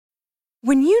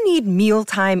When you need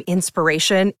mealtime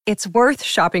inspiration, it's worth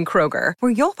shopping Kroger,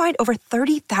 where you'll find over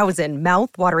 30,000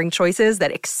 mouth-watering choices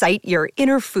that excite your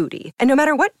inner foodie. And no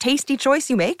matter what tasty choice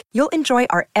you make, you'll enjoy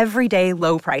our everyday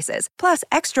low prices, plus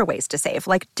extra ways to save,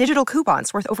 like digital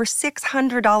coupons worth over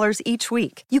 $600 each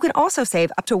week. You can also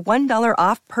save up to $1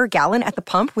 off per gallon at the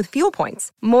pump with fuel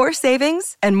points. More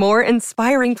savings and more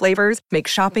inspiring flavors make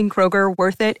shopping Kroger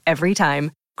worth it every time.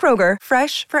 Kroger,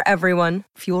 fresh for everyone.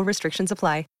 Fuel restrictions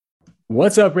apply.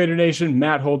 What's up, Raider Nation?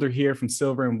 Matt Holder here from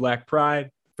Silver and Black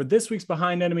Pride. For this week's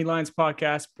Behind Enemy Lines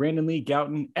podcast, Brandon Lee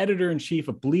Gowton, editor-in-chief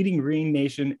of Bleeding Green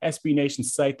Nation, SB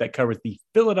Nation's site that covers the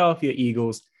Philadelphia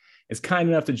Eagles, is kind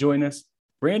enough to join us.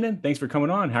 Brandon, thanks for coming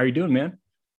on. How are you doing, man?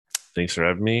 Thanks for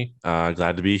having me.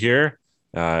 Glad to be here.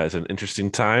 It's an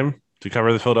interesting time to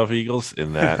cover the Philadelphia Eagles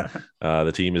in that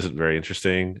the team isn't very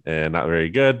interesting and not very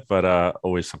good, but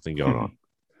always something going on.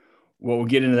 Well, we'll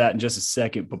get into that in just a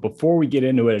second. But before we get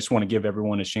into it, I just want to give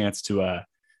everyone a chance to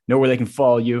know where they can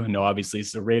follow you. I know, obviously,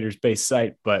 it's a Raiders-based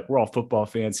site, but we're all football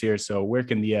fans here. So where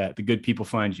can the good people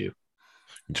find you?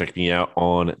 Check me out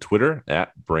on Twitter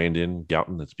at Brandon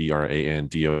Gowton. That's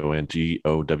BrandonGowton.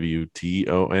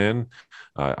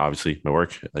 Obviously, my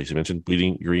work, like you mentioned,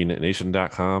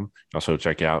 bleedinggreennation.com. Also,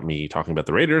 check out me talking about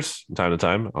the Raiders from time to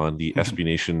time on the SB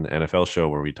Nation NFL show,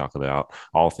 where we talk about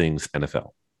all things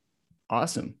NFL.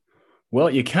 Awesome. Well,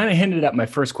 you kind of hinted at my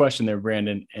first question there,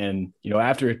 Brandon. And,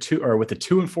 after with a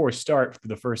 2-4 start for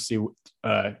the first,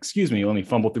 let me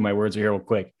fumble through my words here real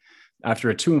quick. After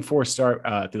a 2-4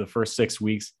 start through the first 6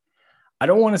 weeks, I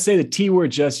don't want to say the T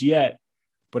word just yet,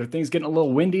 but are things getting a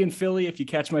little windy in Philly, if you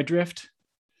catch my drift?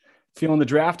 Feeling the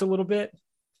draft a little bit?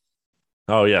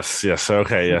 Oh, yes.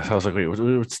 Okay. Yes. I was like, wait,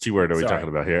 what's T word are we talking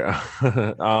about here?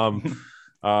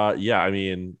 Yeah, I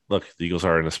mean, look, the Eagles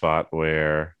are in a spot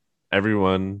where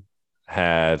everyone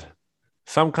had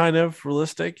some kind of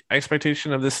realistic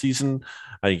expectation of this season.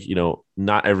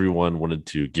 Not everyone wanted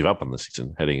to give up on the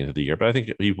season heading into the year, but I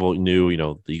think people knew,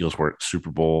 the Eagles weren't Super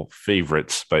Bowl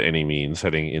favorites by any means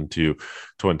heading into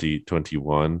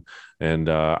 2021. And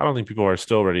I don't think people are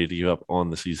still ready to give up on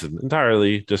the season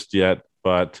entirely just yet,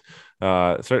 but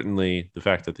certainly the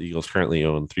fact that the Eagles currently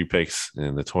own 3 picks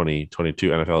in the 2022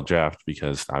 NFL draft,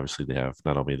 because obviously they have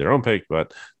not only their own pick,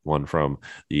 but one from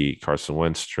the Carson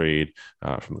Wentz trade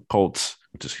from the Colts,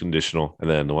 which is conditional, and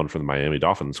then the one from the Miami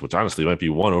Dolphins, which honestly might be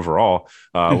 1 overall.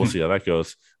 We'll see how that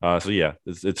goes. So yeah,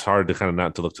 it's hard to kind of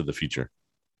not to look to the future.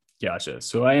 Gotcha.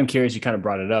 So I am curious, you kind of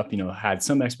brought it up, had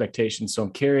some expectations. So I'm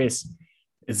curious,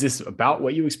 is this about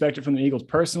what you expected from the Eagles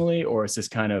personally, or is this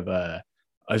kind of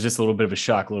just a little bit of a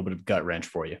shock, a little bit of gut wrench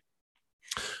for you?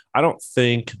 I don't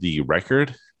think the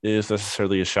record is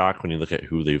necessarily a shock when you look at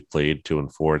who they've played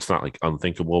 2-4. It's not like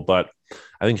unthinkable, but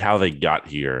I think how they got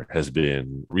here has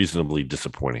been reasonably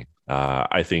disappointing.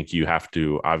 I think you have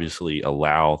to obviously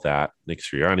allow that Nick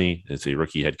Sirianni is a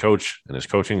rookie head coach and his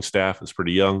coaching staff is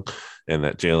pretty young, and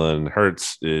that Jalen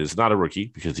Hurts is not a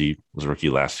rookie because he was a rookie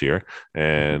last year,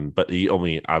 but he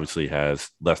only obviously has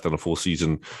less than a full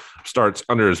season starts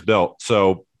under his belt.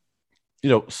 So,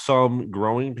 some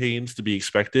growing pains to be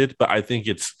expected, but I think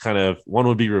it's kind of, one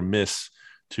would be remiss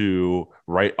to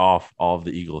write off all of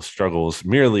the Eagles' struggles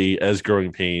merely as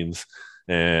growing pains.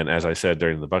 And as I said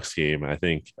during the Bucs game, I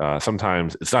think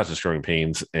sometimes it's not just growing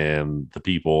pains and the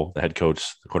people, the head coach,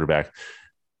 the quarterback,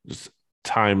 just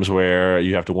times where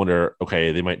you have to wonder,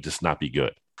 okay, they might just not be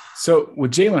good. So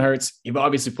with Jalen Hurts, you've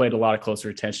obviously played a lot of closer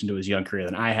attention to his young career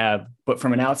than I have, but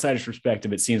from an outsider's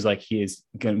perspective, it seems like he is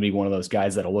going to be one of those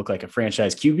guys that'll look like a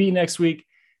franchise QB next week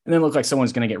and then look like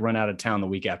someone's going to get run out of town the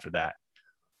week after that.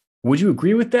 Would you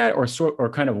agree with that, or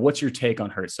kind of what's your take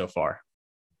on Hurts so far?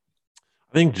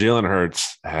 I think Jalen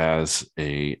Hurts has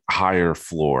a higher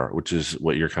floor, which is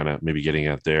what you're kind of maybe getting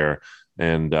at there.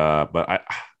 And but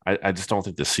I just don't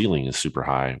think the ceiling is super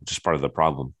high, which is part of the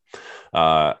problem.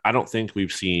 I don't think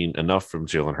we've seen enough from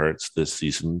Jalen Hurts this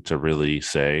season to really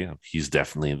say he's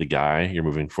definitely the guy you're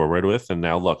moving forward with. And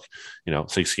now look,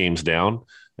 6 games down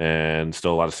and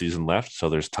still a lot of season left. So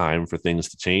there's time for things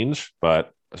to change.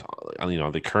 But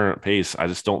the current pace, I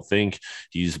just don't think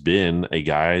he's been a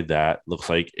guy that looks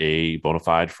like a bona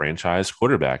fide franchise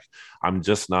quarterback. I'm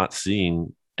just not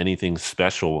seeing anything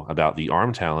special about the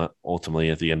arm talent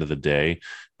ultimately at the end of the day.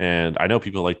 And I know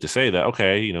people like to say that,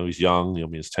 okay, he's young,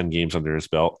 he has 10 games under his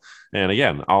belt. And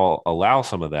again, I'll allow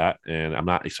some of that. And I'm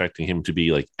not expecting him to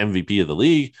be like MVP of the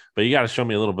league, but you got to show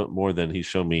me a little bit more than he's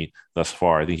shown me thus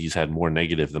far. I think he's had more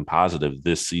negative than positive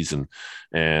this season.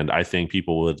 And I think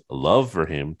people would love for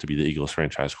him to be the Eagles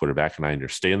franchise quarterback. And I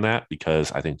understand that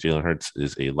because I think Jalen Hurts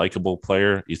is a likable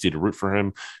player, easy to root for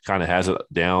him, kind of has it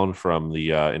down from the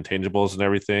intangibles and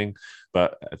everything.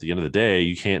 But at the end of the day,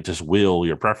 you can't just will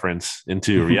your preference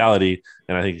into reality.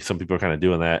 And I think some people are kind of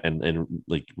doing that and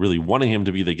like really wanting him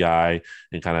to be the guy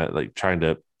and kind of like trying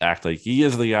to act like he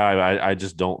is the guy. I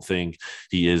just don't think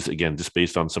he is, again, just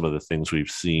based on some of the things we've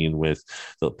seen with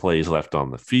the plays left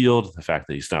on the field, the fact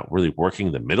that he's not really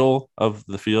working the middle of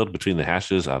the field between the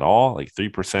hashes at all. Like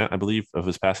 3%, I believe, of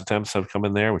his pass attempts have come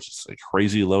in there, which is a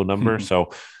crazy low number.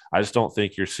 So I just don't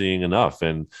think you're seeing enough.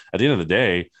 And at the end of the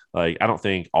day, like, I don't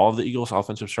think all of the Eagles'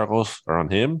 offensive struggles are on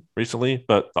him recently,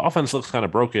 but the offense looks kind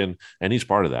of broken, and he's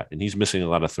part of that, and he's missing a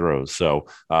lot of throws. So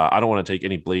I don't want to take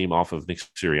any blame off of Nick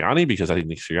Sirianni, because I think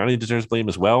Nick Sirianni deserves blame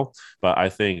as well. But I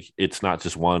think it's not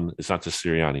just one. It's not just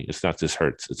Sirianni. It's not just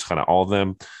Hurts. It's kind of all of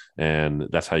them, and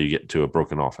that's how you get to a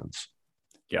broken offense.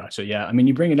 Yeah. So, yeah, I mean,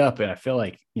 you bring it up, and I feel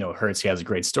like, Hurts, he has a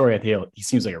great story. I think he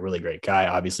seems like a really great guy,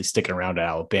 obviously sticking around at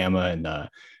Alabama and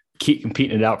keep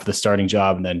competing it out for the starting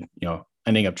job, and then,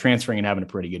 ending up transferring and having a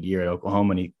pretty good year at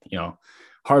Oklahoma. And he,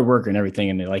 hard worker and everything.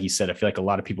 And like you said, I feel like a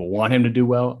lot of people want him to do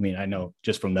well. I mean, I know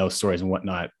just from those stories and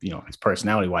whatnot, his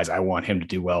personality wise, I want him to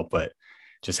do well, but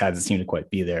just hasn't seemed to quite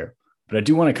be there. But I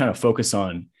do want to kind of focus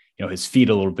on, his feet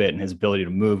a little bit and his ability to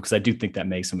move, because I do think that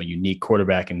makes him a unique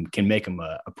quarterback and can make him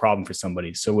a problem for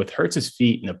somebody. So with Hurts's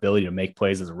feet and ability to make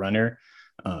plays as a runner,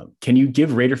 can you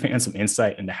give Raider fans some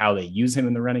insight into how they use him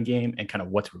in the running game and kind of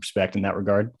what to expect in that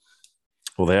regard?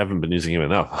 Well, they haven't been using him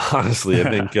enough. Honestly, I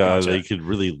think Gotcha. they could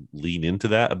really lean into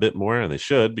that a bit more, and they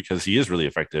should, because he is really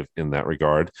effective in that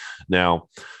regard. Now,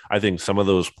 I think some of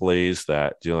those plays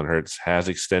that Jalen Hurts has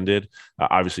extended,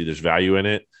 obviously there's value in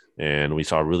it. And we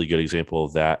saw a really good example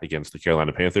of that against the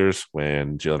Carolina Panthers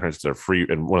when Jalen Hurts had a free,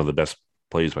 and one of the best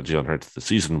plays by Jalen Hurts this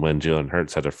season, when Jalen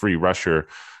Hurts had a free rusher,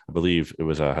 I believe it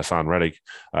was Hassan Reddick,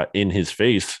 in his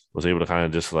face, was able to kind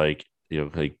of just like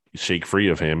shake free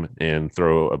of him and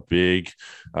throw a big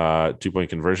 2-point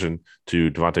conversion to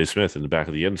Devontae Smith in the back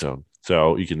of the end zone.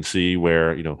 So you can see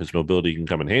where, his mobility can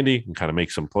come in handy and kind of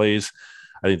make some plays.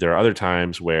 I think there are other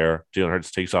times where Jalen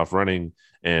Hurts takes off running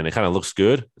and it kind of looks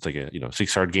good. It's like a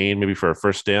 6-yard gain maybe for a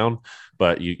first down,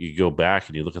 but you go back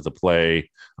and you look at the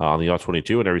play on the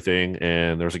all-22 and everything,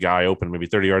 and there's a guy open maybe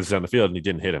 30 yards down the field and he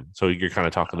didn't hit him. So you're kind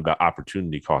of talking about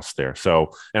opportunity costs there.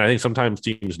 So, and I think sometimes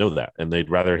teams know that, and they'd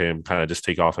rather him kind of just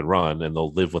take off and run, and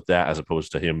they'll live with that as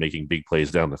opposed to him making big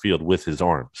plays down the field with his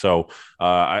arm. So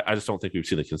I just don't think we've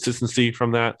seen the consistency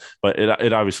from that, but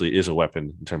it obviously is a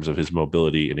weapon in terms of his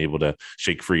mobility and able to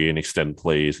shake free and extend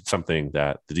plays. It's something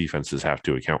that the defenses have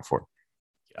to account for.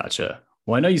 Gotcha.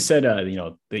 Well, I know you said,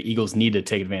 the Eagles need to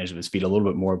take advantage of his feet a little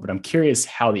bit more, but I'm curious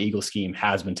how the Eagles scheme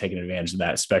has been taking advantage of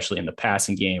that, especially in the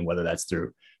passing game, whether that's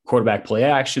through quarterback play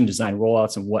action, design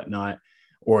rollouts and whatnot,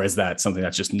 or is that something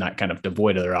that's just not kind of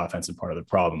devoid of their offensive part of the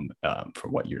problem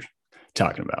from what you're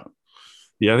talking about?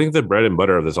 Yeah, I think the bread and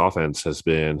butter of this offense has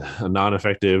been a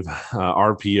non-effective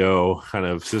RPO kind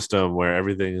of system where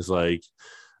everything is like,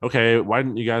 okay, why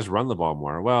didn't you guys run the ball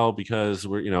more? Well, because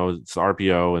we're, it's the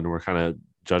RPO and we're kind of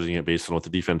judging it based on what the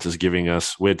defense is giving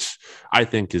us, which I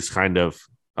think is kind of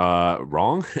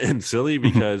wrong and silly,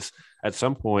 because at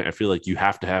some point I feel like you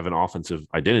have to have an offensive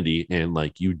identity, and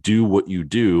like you do what you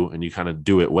do and you kind of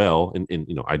do it well and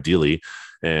ideally.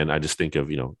 And I just think of,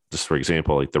 just for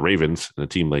example, like the Ravens and a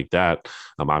team like that.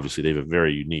 Obviously, they have a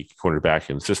very unique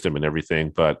quarterback and system and everything,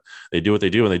 but they do what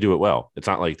they do and they do it well. It's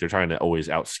not like they're trying to always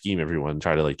out scheme everyone,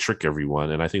 try to like trick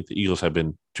everyone. And I think the Eagles have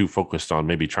been too focused on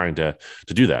maybe trying to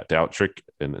do that, to out trick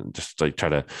and just like try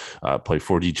to play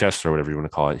 4D chess or whatever you want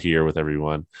to call it here with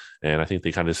everyone. And I think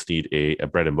they kind of just need a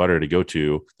bread and butter to go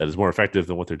to that is more effective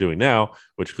than what they're doing now,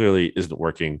 which clearly isn't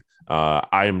working.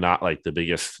 I am not like the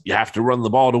biggest, you have to run the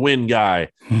ball to win guy,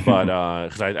 but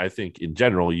because I think in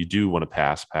general, you do want to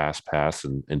pass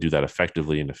and do that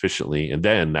effectively and efficiently. And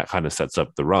then that kind of sets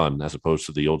up the run, as opposed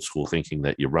to the old school thinking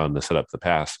that you run to set up the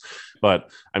pass.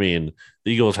 But I mean,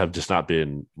 the Eagles have just not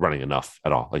been running enough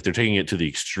at all. Like they're taking it to the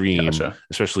extreme, Gotcha.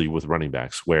 Especially with running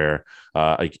backs, where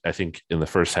I think in the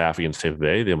first half against Tampa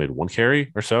Bay, they made one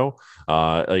carry or so.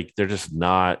 Like they're just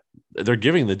not. They're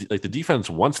giving the defense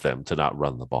wants them to not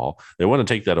run the ball. They want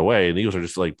to take that away, and the Eagles are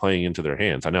just like playing into their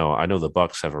hands. I know the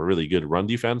Bucs have a really good run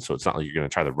defense, so it's not like you're going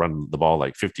to try to run the ball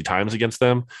like 50 times against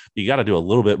them. You got to do a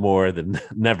little bit more than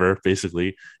never,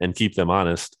 basically, and keep them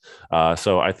honest.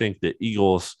 So I think the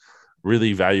Eagles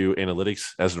really value analytics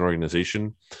as an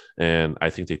organization, and I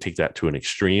think they take that to an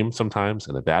extreme sometimes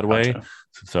in a bad way. Gotcha.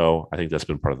 So I think that's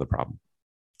been part of the problem.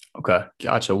 Okay,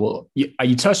 gotcha. Well,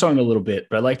 you touched on it a little bit,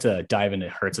 but I'd like to dive into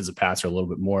Hurts as a passer a little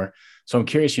bit more. So I'm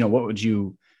curious, what would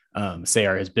you say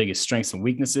are his biggest strengths and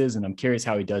weaknesses? And I'm curious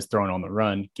how he does throwing on the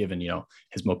run, given,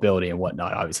 his mobility and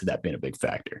whatnot, obviously that being a big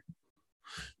factor.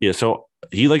 Yeah, so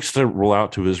he likes to roll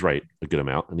out to his right a good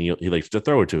amount, and he likes to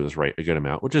throw it to his right a good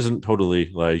amount, which isn't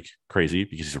totally like crazy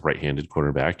because he's a right-handed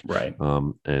quarterback, Right.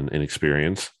 And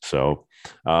inexperienced. So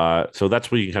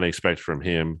that's what you kind of expect from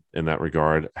him in that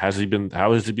regard. How has he been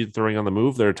throwing on the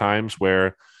move? There are times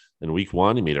where in week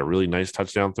one he made a really nice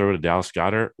touchdown throw to Dallas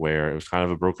Goedert where it was kind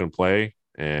of a broken play,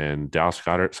 and Dallas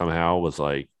Goedert somehow was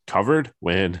like covered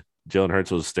when Jalen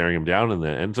Hurts was staring him down in the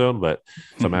end zone, but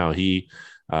somehow he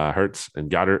Hurts and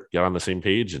Goddard got on the same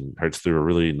page, and Hurts threw a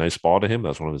really nice ball to him.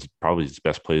 That's one of probably his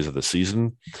best plays of the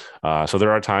season. So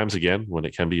there are times again when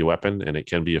it can be a weapon and it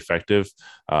can be effective,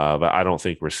 but I don't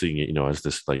think we're seeing it, as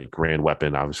this like grand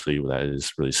weapon. Obviously, that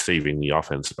is really saving the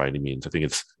offense by any means. I think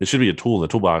it should be a tool in the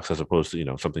toolbox as opposed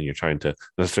to something you're trying to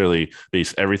necessarily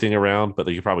base everything around. But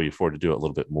they could probably afford to do it a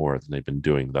little bit more than they've been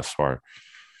doing thus far.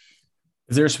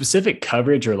 Is there a specific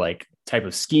coverage or like type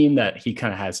of scheme that he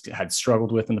kind of had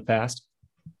struggled with in the past?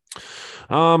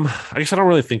 I guess I don't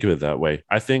really think of it that way.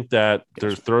 I think that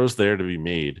there's throws there to be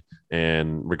made,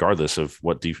 and regardless of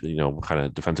what kind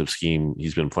of defensive scheme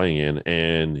he's been playing in,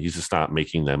 and he's just not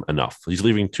making them enough. He's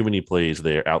leaving too many plays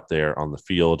out there on the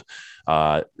field.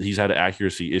 He's had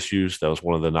accuracy issues. That was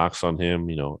one of the knocks on him,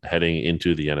 heading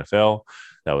into the NFL.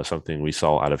 That was something we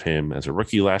saw out of him as a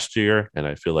rookie last year. And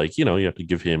I feel like, you have to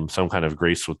give him some kind of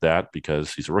grace with that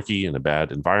because he's a rookie in a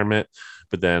bad environment.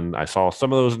 But then I saw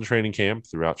some of those in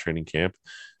throughout training camp.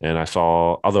 And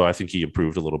although I think he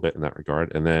improved a little bit in that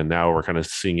regard. And then now we're kind of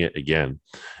seeing it again.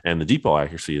 And the deep ball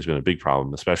accuracy has been a big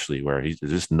problem, especially where he's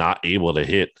just not able to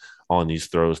hit on these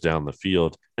throws down the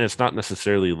field. And it's not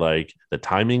necessarily like the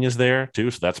timing is there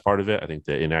too. So that's part of it. I think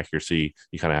the inaccuracy,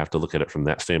 you kind of have to look at it from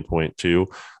that standpoint too,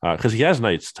 because he has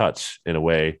nice touch in a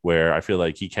way where I feel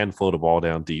like he can float a ball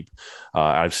down deep.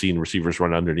 I've seen receivers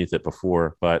run underneath it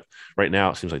before, but right now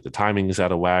it seems like the timing is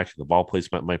out of whack. The ball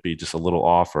placement might be just a little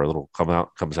off or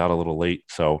comes out a little late.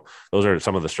 So those are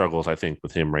some of the struggles I think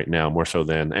with him right now, more so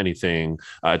than anything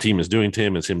a team is doing to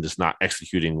him. Is him just not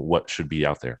executing what should be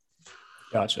out there.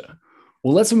 Gotcha.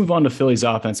 Well, let's move on to Philly's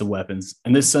offensive weapons.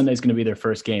 And this Sunday is going to be their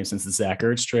first game since the Zach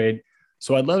Ertz trade.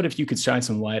 So I'd love it if you could shine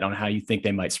some light on how you think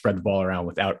they might spread the ball around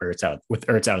with Ertz out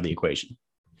of the equation.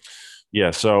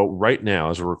 Yeah, so right now,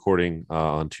 as we're recording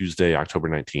on Tuesday, October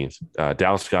 19th,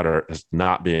 Dallas Goedert has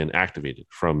not been activated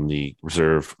from the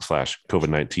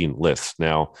reserve/COVID-19 list.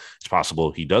 Now, it's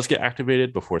possible he does get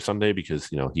activated before Sunday because,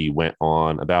 he went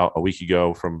on about a week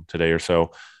ago from today or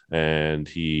so, and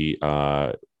he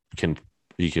can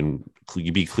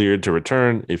be cleared to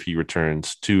return if he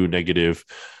returns 2 negative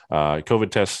COVID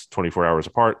tests 24 hours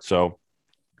apart. So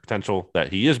potential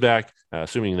that he is back,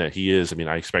 assuming that he is. I mean,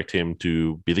 I expect him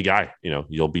to be the guy.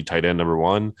 You'll be tight end number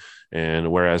one.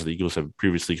 And whereas the Eagles have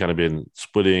previously kind of been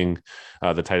splitting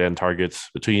the tight end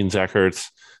targets between Zach Ertz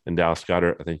and Dallas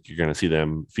Goedert, I think you're going to see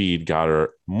them feed Goedert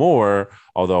more.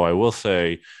 Although I will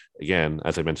say, again,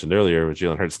 as I mentioned earlier, with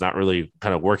Jalen Hurts not really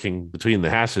kind of working between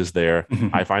the hashes there,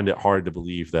 I find it hard to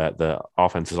believe that the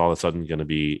offense is all of a sudden going to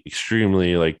be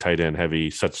extremely like tight end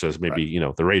heavy, such as maybe,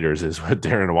 the Raiders is with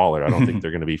Darren Waller. I don't think they're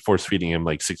going to be force feeding him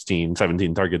like 16,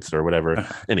 17 targets or whatever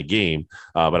in a game.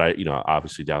 But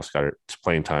obviously Dallas Goedert's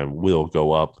playing time will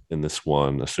go up in this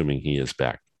one, assuming he is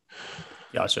back.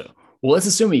 Gotcha. Well, let's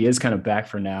assume he is kind of back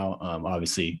for now.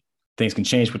 Obviously things can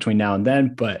change between now and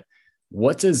then, but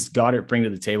what does Goedert bring to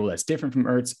the table that's different from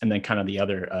Ertz? And then kind of the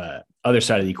other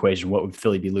side of the equation, what would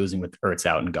Philly be losing with Ertz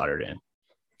out and Goedert in?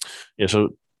 Yeah,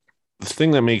 so the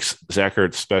thing that makes Zach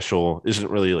Ertz special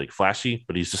isn't really like flashy,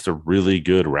 but he's just a really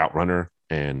good route runner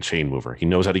and chain mover. He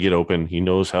knows how to get open. He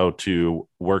knows how to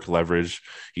work leverage.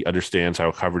 He understands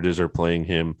how coverages are playing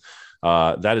him.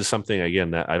 That is something,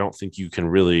 again, that I don't think you can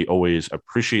really always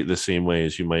appreciate the same way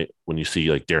as you might when you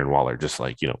see like Darren Waller, just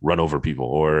like, run over people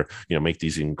or, make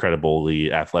these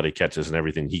incredibly athletic catches and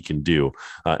everything he can do,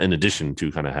 in addition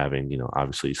to kind of having,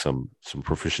 obviously some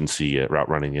proficiency at route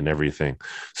running and everything.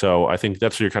 So I think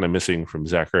that's what you're kind of missing from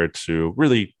Zach Ertz, who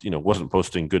really, wasn't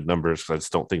posting good numbers because I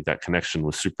just don't think that connection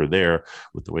was super there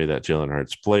with the way that Jalen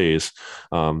Hurts plays.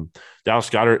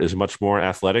 Dallas Goedert is much more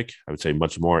athletic. I would say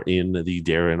much more in the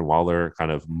Darren Waller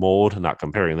kind of mold, not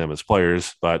comparing them as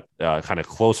players, but kind of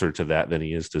closer to that than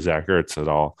he is to Zach Ertz at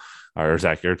all, or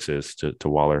Zach Ertz is to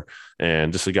Waller.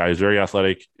 And just a guy who's very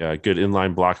athletic, good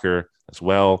inline blocker as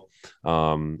well.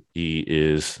 He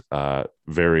is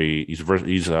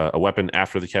he's a weapon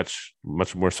after the catch,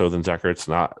 much more so than Zach Ertz,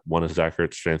 not one of Zach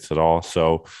Ertz's strengths at all.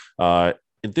 So,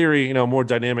 in theory, more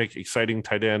dynamic, exciting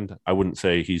tight end. I wouldn't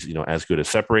say he's, as good at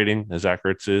separating as Zach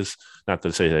Ertz is. Not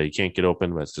to say that he can't get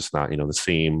open, but it's just not, the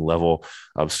same level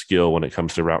of skill when it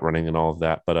comes to route running and all of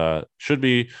that. But should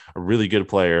be a really good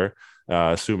player.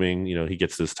 assuming, he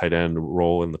gets this tight end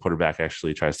role and the quarterback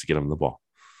actually tries to get him the ball.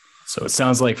 So it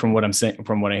sounds like from what I'm saying,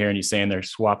 from what I hear you saying, they're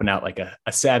swapping out like a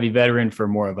savvy veteran for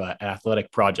more of an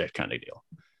athletic project kind of deal.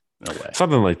 No way.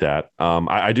 Something like that.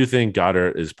 I do think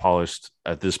Goddard is polished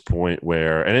at this point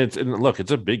where, and look,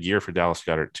 it's a big year for Dallas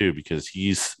Goedert too, because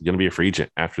he's going to be a free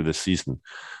agent after this season.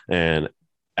 And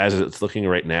as it's looking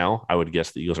right now, I would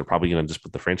guess the Eagles are probably going to just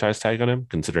put the franchise tag on him,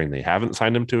 considering they haven't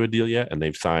signed him to a deal yet. And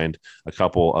they've signed a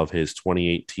couple of his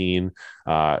 2018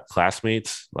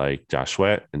 classmates like Josh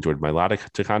Sweat and Jordan Mailata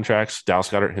to contracts. Dallas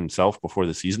Goedert himself before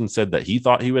the season said that he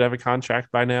thought he would have a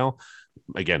contract by now.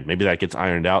 Again, maybe that gets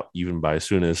ironed out even by as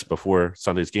soon as before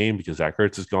Sunday's game because Zach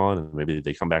Ertz is gone and maybe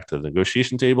they come back to the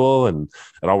negotiation table and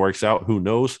it all works out. Who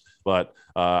knows? But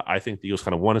I think the Eagles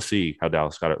kind of want to see how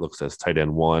Dallas Goedert looks as tight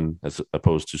end 1 as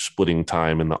opposed to splitting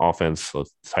time in the offense. So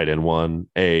tight end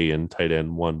 1A and tight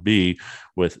end 1B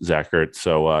with Zach Ertz.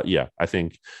 So I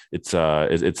think it's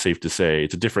safe to say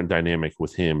it's a different dynamic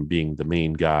with him being the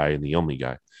main guy and the only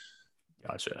guy.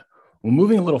 Gotcha. Well,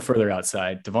 moving a little further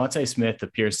outside, DeVonta Smith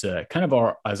appears to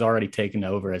has already taken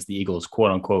over as the Eagles' quote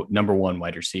unquote number 1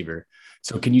 wide receiver.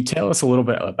 So can you tell us a little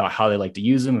bit about how they like to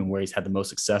use him and where he's had the most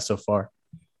success so far?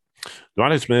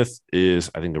 DeVonta Smith is,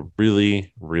 I think, a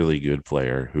really, really good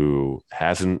player who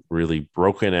hasn't really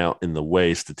broken out in the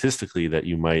way statistically that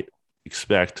you might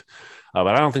expect, but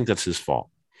I don't think that's his fault.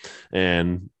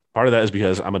 And part of that is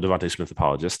because I'm a DeVonta Smith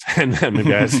apologist, and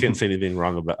maybe I can't say anything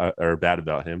wrong about or bad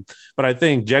about him. But I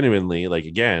think genuinely, like,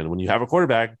 again, when you have a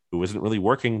quarterback who isn't really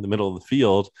working the middle of the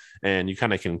field, and you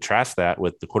kind of contrast that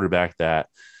with the quarterback that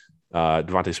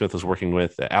DeVonta Smith was working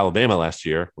with at Alabama last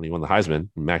year when he won the Heisman,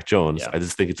 Mac Jones. I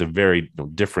just think it's a very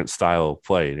different style of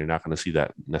play, and you're not going to see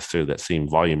that necessarily that same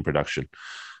volume production.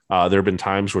 There have been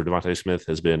times where DeVonta Smith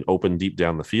has been open deep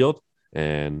down the field,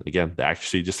 and again, the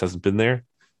accuracy just hasn't been there.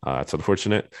 It's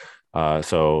unfortunate.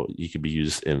 So he could be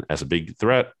used as a big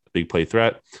threat, big play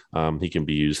threat. He can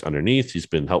be used underneath. He's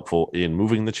been helpful in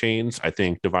moving the chains. I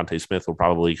think DeVonta Smith will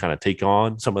probably kind of take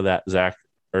on some of that Zach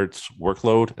Ertz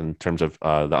workload in terms of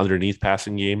the underneath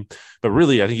passing game. But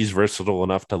really, I think he's versatile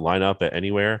enough to line up at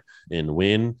anywhere and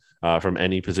win from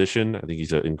any position. I think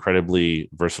he's an incredibly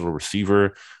versatile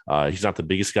receiver. He's not the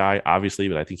biggest guy, obviously,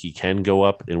 but I think he can go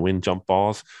up and win jump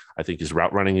balls. I think his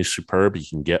route running is superb. He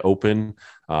can get open.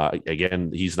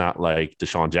 Again, he's not like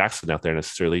Deshaun Jackson out there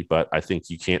necessarily, but I think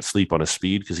you can't sleep on his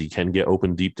speed because he can get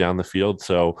open deep down the field.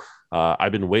 So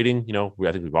I've been waiting,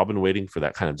 I think we've all been waiting for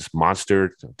that kind of just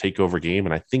monster takeover game.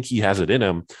 And I think he has it in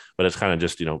him, but it's kind of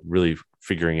just, really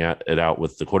figuring it out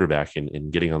with the quarterback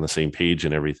and getting on the same page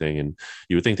and everything. And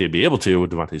you would think they'd be able to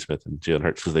with DeVonta Smith and Jalen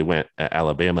Hurts because they went at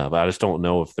Alabama, but I just don't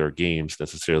know if their games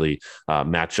necessarily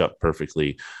match up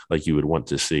perfectly like you would want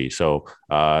to see. So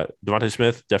DeVonta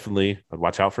Smith, definitely I'd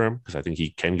watch out for him because I think he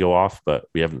can go off, but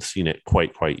we haven't seen it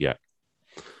quite yet.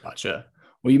 Gotcha.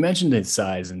 Well, you mentioned his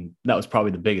size, and that was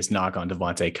probably the biggest knock on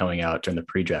DeVonta coming out during the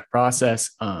pre-draft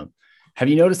process. Have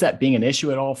you noticed that being an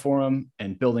issue at all for him?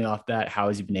 And building off that, how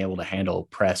has he been able to handle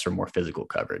press or more physical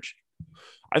coverage?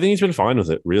 I think he's been fine with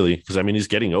it, really, because he's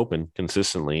getting open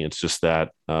consistently. It's just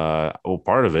that,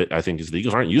 part of it, I think, is the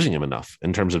Eagles aren't using him enough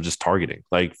in terms of just targeting,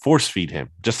 like force feed him.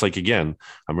 Just like, again,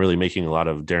 I'm really making a lot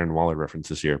of Darren Waller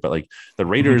references here, but like the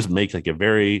Raiders make like a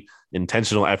very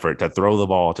intentional effort to throw the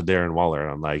ball to Darren Waller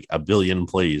on like a billion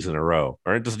plays in a row,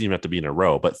 or it doesn't even have to be in a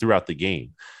row, but throughout the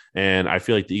game. And I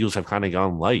feel like the Eagles have kind of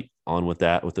gone light on with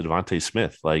the DeVonta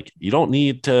Smith. Like, you don't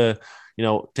need to,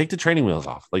 take the training wheels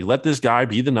off. Like, let this guy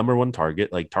be the number 1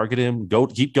 target. Like, target him,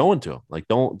 keep going to him. Like,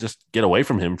 don't just get away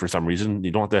from him for some reason.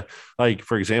 You don't have to, like,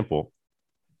 for example,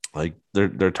 like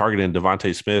they're targeting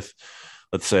DeVonta Smith,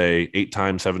 let's say 8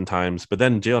 times, 7 times, but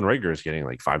then Jalen Reagor is getting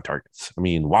like 5 targets. I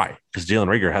mean, why? Because Jalen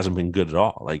Reagor hasn't been good at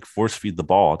all. Like, force feed the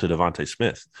ball to DeVonta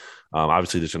Smith.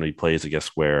 Obviously, there's going to be plays, I guess,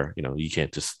 where you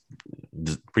can't just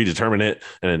predetermine it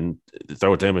and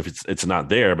throw it to him if it's not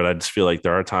there. But I just feel like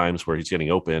there are times where he's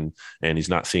getting open and he's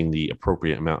not seeing the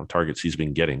appropriate amount of targets he's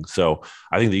been getting. So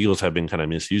I think the Eagles have been kind of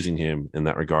misusing him in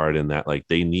that regard, in that like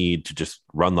they need to just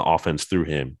run the offense through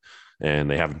him, and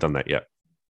they haven't done that yet.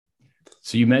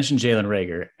 So you mentioned Jalen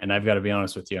Reagor, and I've got to be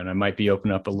honest with you, and I might be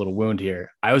opening up a little wound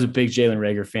here. I was a big Jalen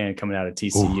Reagor fan coming out of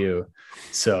TCU. Ooh.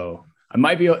 So I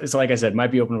might be, so like I said,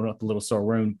 might be opening up a little sore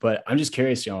wound, but I'm just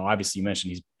curious, obviously you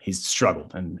mentioned he's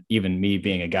struggled, and even me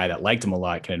being a guy that liked him a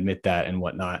lot can admit that and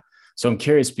whatnot. So I'm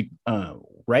curious,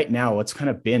 right now, what's kind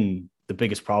of been the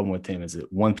biggest problem with him? Is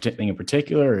it one thing in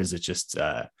particular, or is it just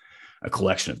a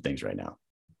collection of things right now?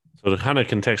 So to kind of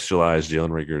contextualize Jalen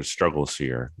Reagor's struggles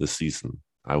here this season,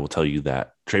 I will tell you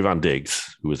that Trayvon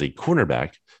Diggs, who is a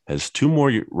cornerback, has 2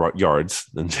 more yards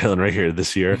than Jalen Reagor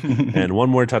this year and 1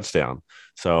 more touchdown.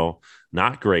 So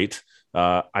not great.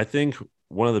 I think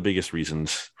one of the biggest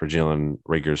reasons for Jalen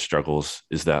Reagor's struggles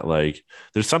is that like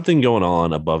there's something going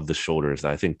on above the shoulders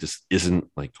that I think just isn't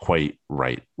like quite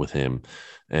right with him.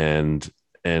 And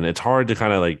it's hard to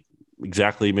kind of like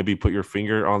exactly maybe put your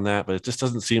finger on that, but it just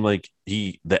doesn't seem like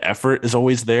the effort is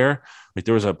always there. Like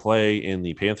there was a play in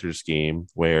the Panthers game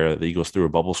where the Eagles threw a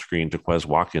bubble screen to Quez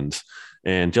Watkins,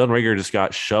 and Jalen Reagor just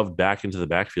got shoved back into the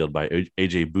backfield by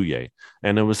AJ Bouye.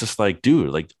 And it was just like,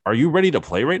 dude, like, are you ready to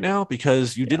play right now?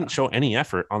 Because you didn't show any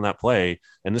effort on that play,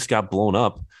 and this got blown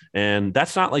up. And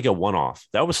that's not like a one-off.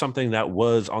 That was something that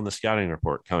was on the scouting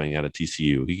report coming out of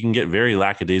TCU. He can get very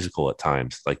lackadaisical at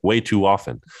times, like way too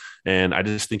often. And I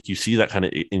just think you see that kind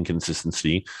of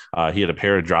inconsistency. He had a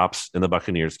pair of drops in the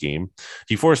Buccaneers game.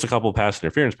 He forced a couple of pass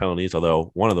interference penalties,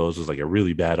 although one of those was like a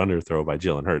really bad underthrow by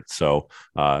Jalen Hurts. So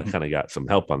kind of got some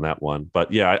help on that one.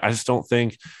 But yeah, I just don't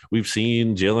think we've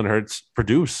seen Jalen Hurts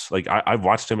produce. Like I've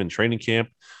watched him in training camp.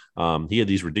 He had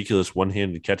these ridiculous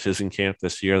one-handed catches in camp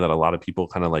this year that a lot of people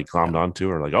kind of like glommed onto,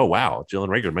 or like, oh wow, Jalen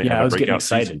Reagor might have a breakout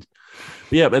season.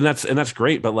 Yeah, and that's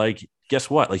great. But like, guess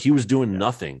what? Like he was doing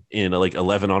nothing in like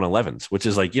 11 on 11s, which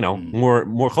is like, you know,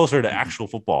 more closer to actual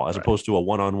football as opposed to a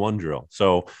one-on-one drill.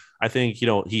 So I think, you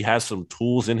know, he has some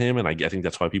tools in him. And I think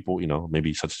that's why people, you know,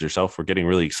 maybe such as yourself, were getting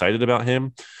really excited about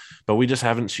him. But we just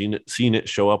haven't seen it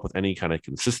show up with any kind of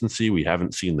consistency. We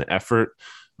haven't seen the effort.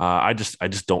 I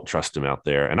just don't trust him out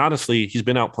there. And honestly, he's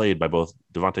been outplayed by both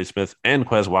Devontae Smith and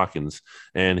Quez Watkins,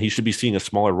 and he should be seeing a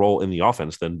smaller role in the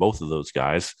offense than both of those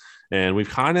guys. And we've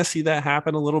kind of seen that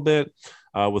happen a little bit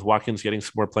with Watkins getting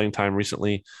some more playing time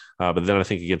recently. But then I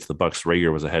think against the Bucs,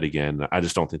 Reagor was ahead again. I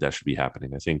just don't think that should be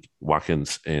happening. I think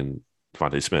Watkins and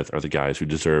Devontae Smith are the guys who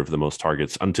deserve the most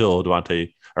targets until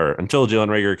Jalen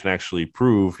Reagor can actually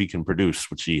prove he can produce,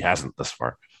 which he hasn't thus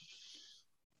far.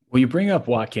 Well, you bring up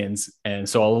Watkins, and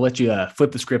so I'll let you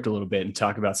flip the script a little bit and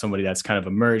talk about somebody that's kind of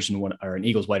emerged or an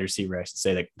Eagles wide receiver, I should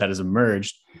say, that has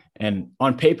emerged. And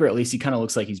on paper, at least, he kind of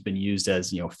looks like he's been used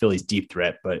as, you know, Philly's deep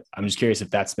threat. But I'm just curious if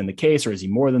that's been the case, or is he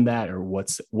more than that, or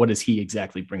what does he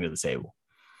exactly bring to the table?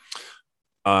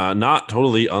 Not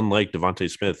totally unlike Devontae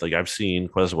Smith. Like I've seen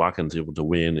Quez Watkins able to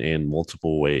win in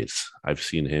multiple ways. I've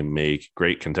seen him make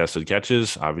great contested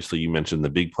catches. Obviously, you mentioned the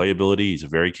big playability. He's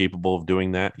very capable of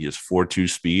doing that. He has 4.2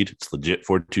 speed. It's legit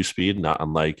 4.2 speed, not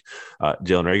unlike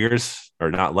Jalen Reagor's,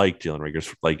 or not like Jalen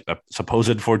Reagor's, like a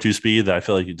supposed 4.2 speed that I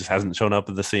feel like he just hasn't shown up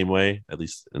in the same way, at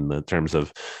least in the terms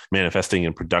of manifesting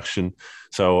in production.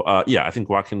 So yeah, I think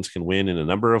Watkins can win in a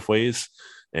number of ways.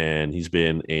 And he's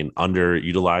been an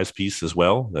underutilized piece as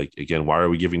well. Like, again, why are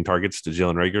we giving targets to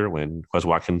Jalen Reagor when Quez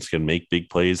Watkins can make big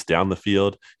plays down the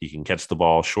field? He can catch the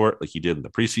ball short like he did in the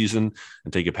preseason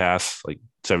and take a pass like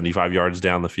 75 yards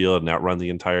down the field and outrun the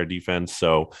entire defense.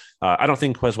 So I don't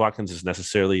think Quez Watkins is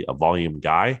necessarily a volume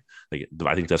guy. Like,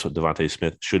 I think that's what Devontae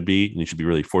Smith should be, and you should be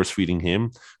really force feeding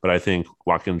him. But I think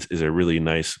Watkins is a really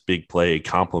nice big play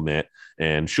complement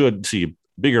and should see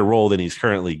bigger role than he's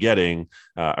currently getting,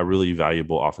 a really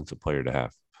valuable offensive player to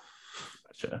have.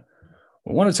 Gotcha.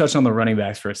 I want to touch on the running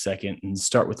backs for a second and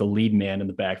start with the lead man in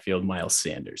the backfield, Miles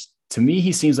Sanders. To me,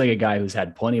 he seems like a guy who's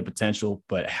had plenty of potential,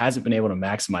 but hasn't been able to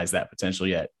maximize that potential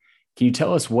yet. Can you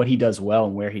tell us what he does well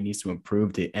and where he needs to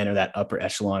improve to enter that upper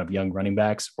echelon of young running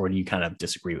backs, or do you kind of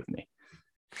disagree with me?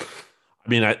 I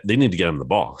mean, they need to get him the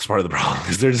ball. It's part of the problem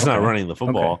because they're just not running the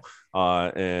football.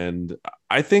 And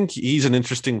I think he's an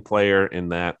interesting player in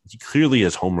that he clearly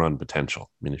has home run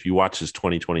potential. I mean, if you watch his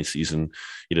 2020 season,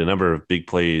 he had a number of big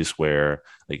plays where,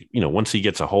 like, you know, once he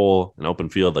gets a hole, an open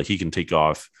field, like he can take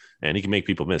off and he can make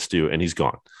people miss too, and he's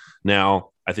gone. Now,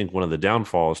 I think one of the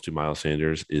downfalls to Miles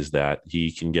Sanders is that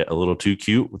he can get a little too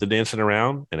cute with the dancing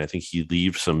around. And I think he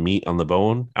leaves some meat on the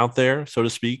bone out there, so to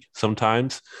speak,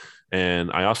 sometimes.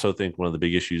 And I also think one of the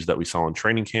big issues that we saw in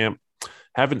training camp,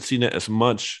 haven't seen it as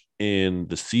much in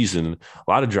the season,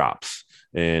 a lot of drops.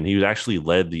 And he actually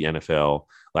led the NFL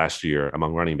last year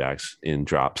among running backs in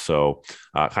drops. So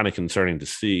kind of concerning to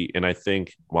see. And I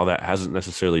think while that hasn't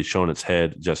necessarily shown its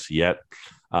head just yet,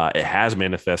 it has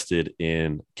manifested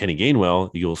in Kenny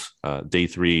Gainwell, Eagles day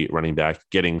 3 running back,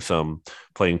 getting some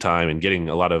playing time and getting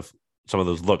some of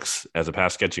those looks as a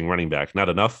pass catching running back. Not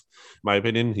enough, in my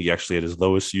opinion. He actually had his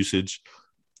lowest usage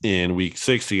in week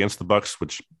 6 against the Bucs,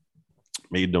 which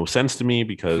made no sense to me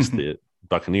because the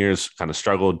Buccaneers kind of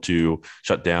struggled to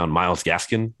shut down Myles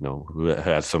Gaskin, who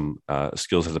has some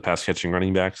skills as a pass catching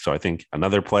running back. So I think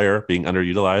another player being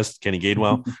underutilized, Kenny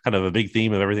Gainwell, kind of a big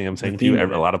theme of everything I'm saying to you.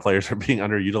 A lot of players are being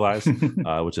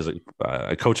underutilized, which is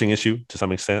a coaching issue to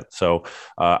some extent. So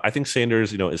I think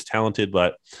Sanders, is talented,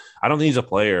 but I don't think he's a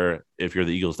player, if you're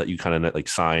the Eagles, that you kind of like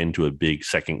sign to a big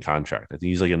second contract. I think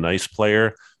he's like a nice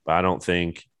player, but I don't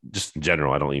think, just in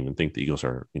general, I don't even think the Eagles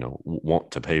are,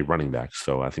 want to pay running backs.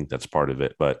 So I think that's part of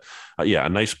it. But a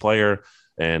nice player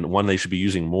and one they should be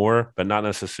using more, but not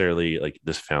necessarily like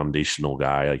this foundational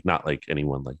guy, like not like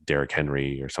anyone like Derrick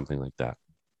Henry or something like that.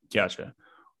 Gotcha.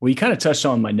 Well, you kind of touched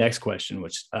on my next question,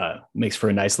 which makes for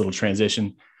a nice little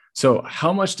transition. So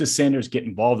how much does Sanders get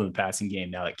involved in the passing game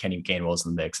now that Kenny Gainwell is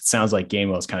in the mix? It sounds like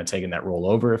Gainwell is kind of taking that role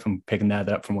over, if I'm picking that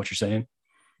up from what you're saying.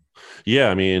 Yeah,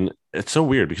 I mean, it's so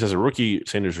weird because as a rookie,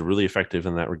 Sanders was really effective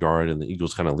in that regard, and the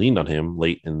Eagles kind of leaned on him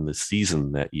late in the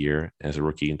season that year as a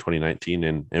rookie in 2019,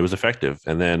 and it was effective.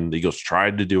 And then the Eagles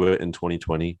tried to do it in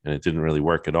 2020, and it didn't really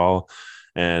work at all.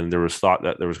 And there was thought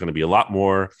that there was going to be a lot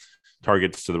more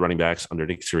targets to the running backs under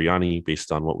Nick Sirianni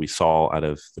based on what we saw out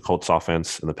of the Colts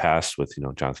offense in the past with,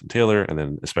 Jonathan Taylor and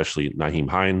then especially Nyheim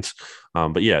Hines.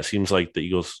 But yeah, it seems like the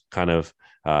Eagles kind of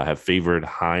have favored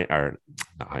Gainwell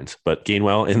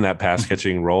in that pass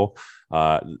catching role.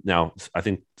 Now, I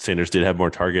think Sanders did have more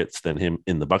targets than him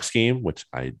in the Bucs game, which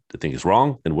I think is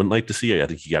wrong and wouldn't like to see. I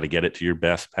think you got to get it to your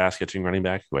best pass catching running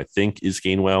back, who I think is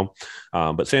Gainwell.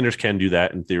 But Sanders can do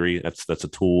that in theory. That's a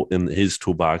tool in his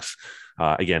toolbox.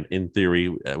 Again, in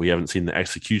theory, we haven't seen the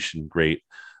execution great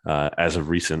as of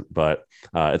recent, but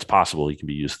it's possible he can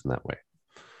be used in that way.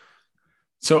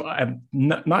 So I'm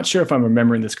not sure if I'm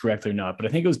remembering this correctly or not, but I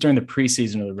think it was during the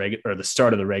preseason or the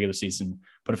start of the regular season.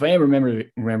 But if I am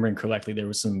remembering correctly, there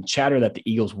was some chatter that the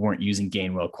Eagles weren't using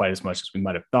Gainwell quite as much as we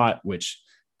might have thought, which,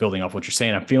 building off what you're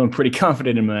saying, I'm feeling pretty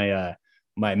confident in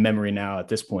my memory now at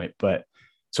this point. But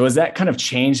so has that kind of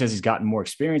changed as he's gotten more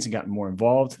experience and gotten more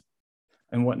involved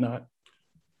and whatnot?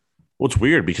 Well, it's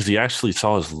weird because he actually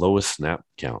saw his lowest snap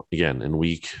count again in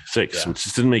week 6, which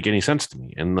just didn't make any sense to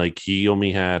me. And like he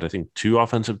only had, I think, 2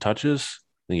 offensive touches.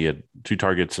 I think he had 2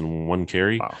 targets and 1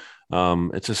 carry. Wow.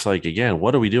 It's just like, again,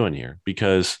 what are we doing here?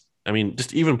 Because, I mean,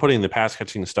 just even putting the pass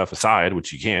catching stuff aside,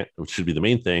 which you can't, which should be the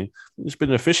main thing, he's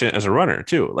been efficient as a runner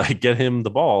too. Like get him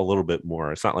the ball a little bit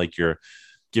more. It's not like you're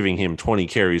giving him 20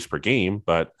 carries per game,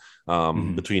 but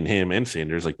between him and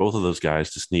Sanders, like both of those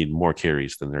guys just need more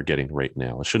carries than they're getting right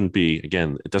now. It shouldn't be,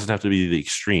 again, it doesn't have to be the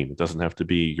extreme. It doesn't have to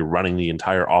be you're running the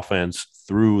entire offense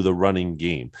through the running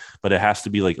game, but it has to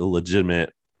be like a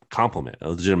legitimate complement,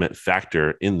 a legitimate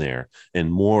factor in there and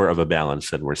more of a balance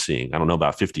than we're seeing. I don't know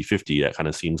about 50-50. That kind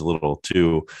of seems a little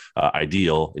too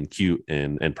ideal and cute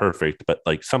and perfect, but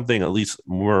like something at least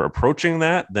more approaching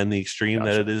that than the extreme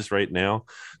that it is right now.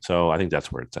 So I think that's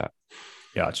where it's at.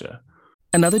 Gotcha.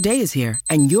 Another day is here,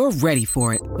 and you're ready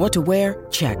for it. What to wear?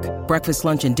 Check. Breakfast,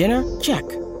 lunch, and dinner? Check.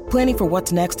 Planning for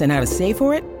what's next and how to save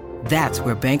for it? That's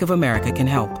where Bank of America can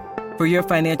help. For your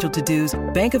financial to-dos,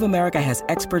 Bank of America has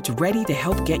experts ready to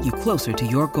help get you closer to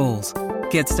your goals.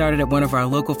 Get started at one of our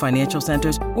local financial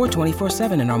centers or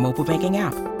 24/7 in our mobile banking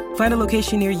app. Find a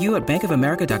location near you at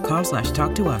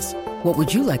bankofamerica.com/talktous. What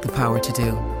would you like the power to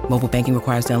do? Mobile banking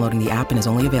requires downloading the app and is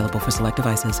only available for select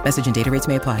devices. Message and data rates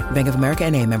may apply. Bank of America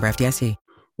NA, member FDIC.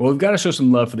 Well, we've got to show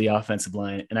some love for the offensive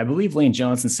line. And I believe Lane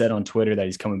Johnson said on Twitter that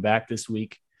he's coming back this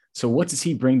week. So what does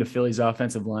he bring to Philly's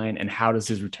offensive line, and how does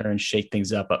his return shake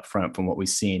things up front from what we've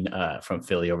seen from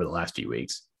Philly over the last few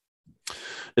weeks?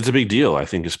 It's a big deal, I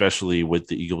think, especially with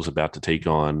the Eagles about to take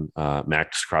on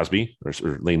Max Crosby or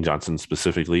Lane Johnson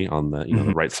specifically on the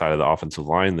the right side of the offensive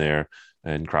line there.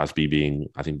 And Crosby being,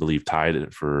 I believe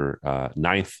tied for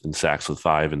 9th in sacks with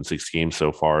 5 in 6 games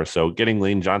so far. So getting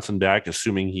Lane Johnson back,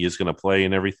 assuming he is going to play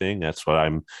and everything, that's what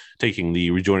I'm taking the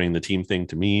rejoining the team thing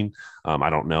to mean. I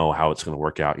don't know how it's going to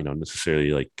work out,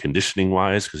 necessarily like conditioning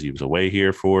wise, because he was away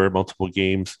here for multiple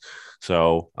games.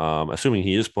 So assuming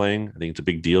he is playing, I think it's a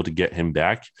big deal to get him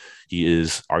back. He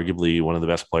is arguably one of the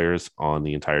best players on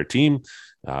the entire team.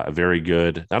 Not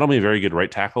only a very good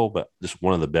right tackle, but just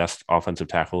one of the best offensive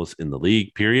tackles in the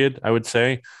league, period, I would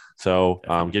say. So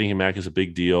getting him back is a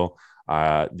big deal.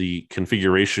 The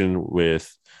configuration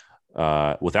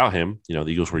without him, the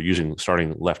Eagles were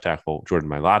starting left tackle Jordan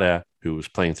Mailata, who was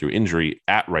playing through injury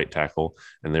at right tackle,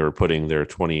 and they were putting their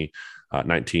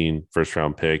 2019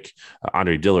 first-round pick,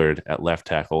 Andre Dillard, at left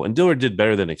tackle. And Dillard did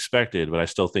better than expected, but I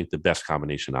still think the best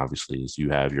combination, obviously, is you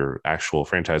have your actual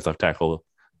franchise left tackle,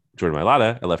 Jordan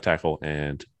Mailata, at left tackle,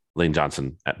 and Lane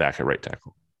Johnson back at right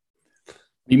tackle.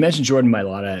 You mentioned Jordan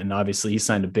Mailata, and obviously he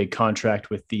signed a big contract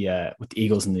with the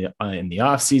Eagles in the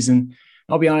offseason.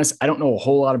 I'll be honest, I don't know a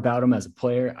whole lot about him as a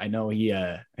player. I know he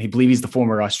believe he's the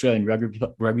former Australian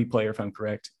rugby player, if I'm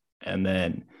correct. And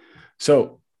then,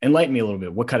 so enlighten me a little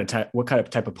bit. What kind of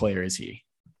type of player is he?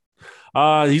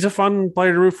 He's a fun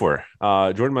player to root for.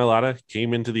 Jordan Mailata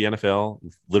came into the NFL,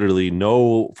 literally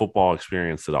no football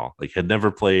experience at all. Like, had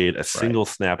never played a single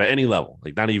snap at any level.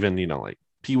 Like, not even, like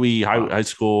Pee Wee, high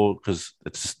school, because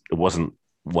it wasn't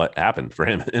what happened for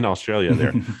him in Australia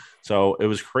there. So it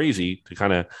was crazy to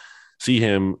kind of see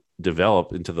him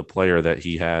develop into the player that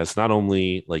he has, not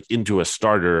only like into a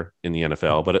starter in the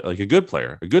NFL, but like a good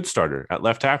player, a good starter at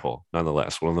left tackle,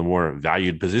 nonetheless, one of the more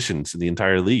valued positions in the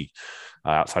entire league.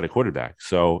 Outside of quarterback.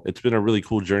 So it's been a really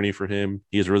cool journey for him.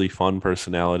 He has a really fun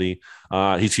personality.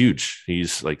 He's huge.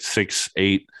 He's like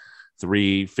 6'8",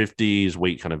 350. His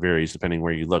weight kind of varies depending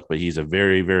where you look, but he's a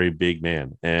very, very big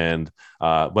man. And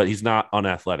but he's not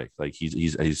unathletic. Like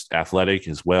he's athletic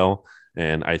as well.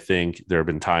 And I think there have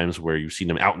been times where you've seen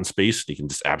him out in space. He can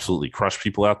just absolutely crush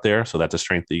people out there. So that's a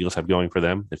strength the Eagles have going for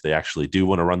them if they actually do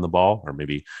want to run the ball, or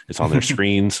maybe it's on their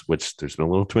screens, which there's been a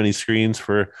little too many screens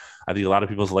for, I think, a lot of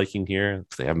people's liking here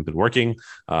because they haven't been working.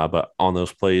 But on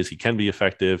those plays, he can be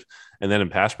effective. And then in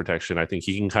pass protection, I think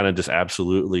he can kind of just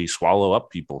absolutely swallow up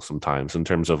people sometimes in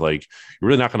terms of like, you're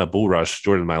really not going to bull rush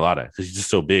Jordan Mailata because he's just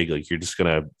so big. Like you're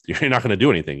not going to do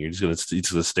anything. He's going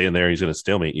to stay in there. He's going to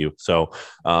stalemate you. So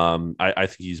I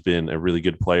think he's been a really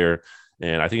good player.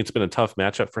 And I think it's been a tough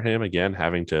matchup for him, again,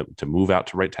 having to move out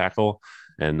to right tackle.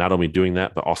 And not only doing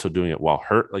that, but also doing it while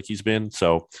hurt like he's been.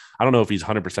 So I don't know if he's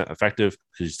 100% effective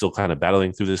because he's still kind of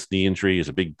battling through this knee injury. He has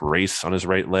a big brace on his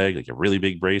right leg, like a really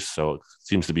big brace. So it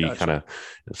seems to be kind of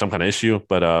some kind of issue.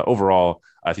 But overall,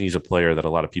 I think he's a player that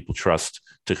a lot of people trust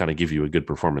to kind of give you a good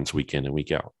performance week in and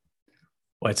week out.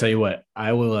 Well, I tell you what,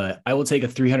 I will take a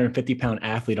 350-pound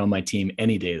athlete on my team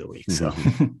any day of the week. So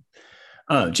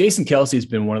Jason Kelce has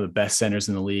been one of the best centers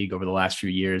in the league over the last few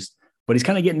years. But he's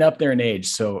kind of getting up there in age.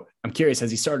 So I'm curious,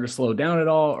 has he started to slow down at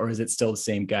all, or is it still the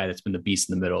same guy that's been the beast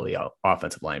in the middle of the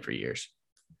offensive line for years?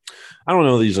 I don't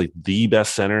know that he's like the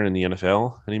best center in the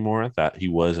NFL anymore that he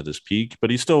was at his peak,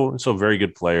 but he's still a very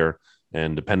good player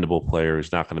and dependable player.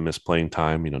 He's not going to miss playing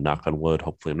time, knock on wood.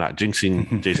 Hopefully I'm not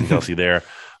jinxing Jason Kelce there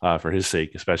for his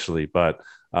sake, especially. But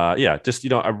just,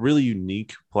 a really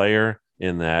unique player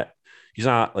in that he's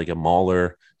not like a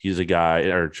mauler. He's a guy,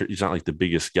 or he's not like the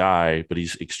biggest guy, but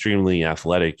he's extremely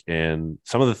athletic. And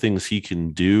some of the things he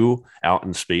can do out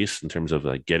in space in terms of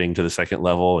like getting to the second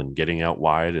level and getting out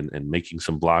wide and making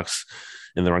some blocks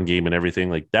in the run game and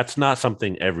everything, like that's not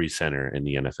something every center in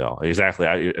the NFL.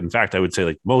 Exactly. In fact, I would say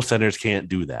like most centers can't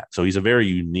do that. So he's a very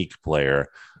unique player.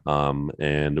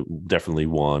 And definitely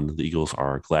one the Eagles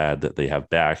are glad that they have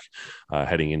back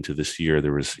heading into this year.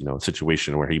 There was, a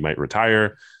situation where he might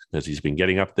retire because he's been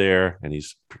getting up there and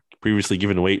he's previously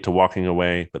given weight to walking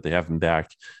away, but they have him back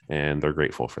and they're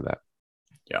grateful for that.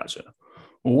 Gotcha.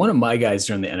 Well, one of my guys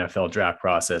during the NFL draft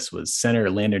process was center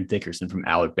Landon Dickerson from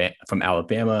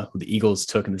Alabama, who the Eagles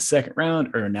took in the second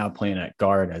round, or are now playing at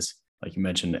guard. As like you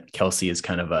mentioned, Kelce is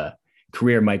kind of a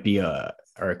career might be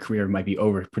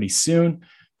over pretty soon.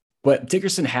 But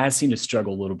Dickerson has seemed to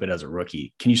struggle a little bit as a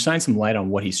rookie. Can you shine some light on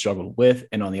what he struggled with,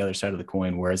 and on the other side of the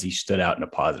coin, where has he stood out in a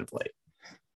positive light?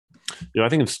 I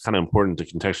think it's kind of important to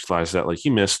contextualize that. Like he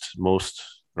missed most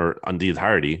or on the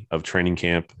entirety of training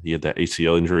camp. He had that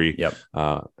ACL injury,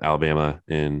 Alabama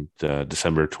in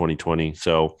December 2020.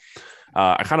 So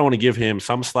I kind of want to give him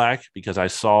some slack because I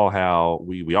saw how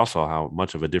we all saw how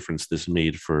much of a difference this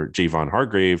made for Javon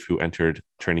Hargrave, who entered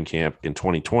training camp in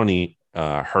 2020,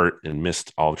 hurt and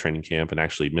missed all of training camp and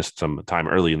actually missed some time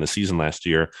early in the season last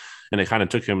year. And it kind of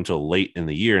took him till late in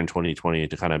the year in 2020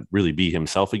 to kind of really be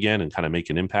himself again and kind of make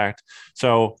an impact.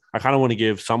 So I kind of want to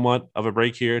give somewhat of a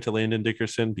break here to Landon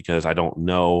Dickerson because I don't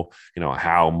know,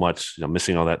 how much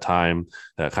missing all that time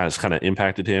that kind of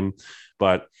impacted him.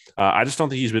 But I just don't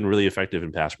think he's been really effective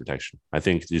in pass protection. I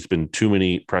think there's been too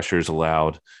many pressures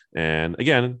allowed. And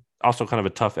again, also kind of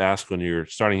a tough ask when you're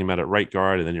starting him at right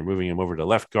guard and then you're moving him over to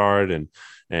left guard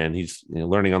and he's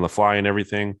learning on the fly and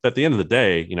everything. But at the end of the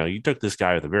day, you took this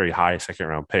guy with a very high second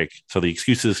round pick. So the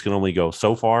excuses can only go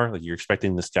so far. Like you're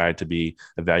expecting this guy to be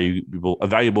a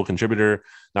valuable contributor,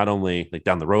 not only like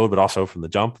down the road, but also from the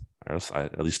jump. I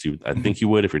think you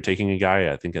would if you're taking a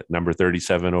guy, I think at number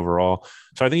 37 overall.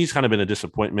 So I think he's kind of been a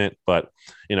disappointment, but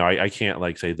I can't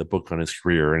like say the book on his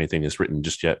career or anything is written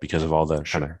just yet because of all the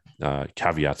kind of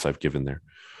caveats I've given there.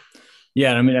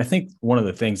 Yeah. And I mean, I think one of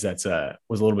the things that's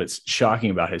was a little bit shocking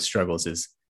about his struggles is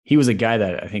he was a guy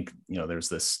that I think, there's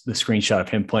the screenshot of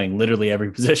him playing literally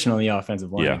every position on the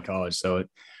offensive line in college. So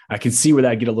I can see where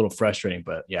that get a little frustrating,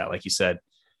 but yeah, like you said,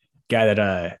 guy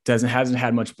that hasn't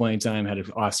had much playing time, had an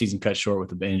offseason cut short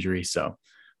with the injury. So,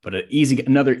 but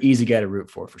another easy guy to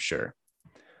root for sure.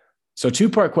 So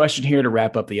 2-part question here to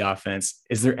wrap up the offense.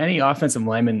 Is there any other offensive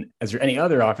lineman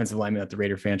that the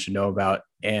Raider fans should know about?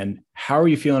 And how are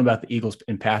you feeling about the Eagles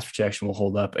in pass protection will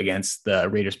hold up against the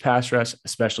Raiders pass rush,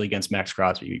 especially against Max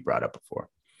Crosby, you brought up before?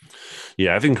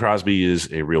 Yeah, I think Crosby is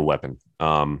a real weapon.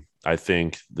 I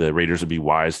think the Raiders would be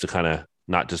wise to kind of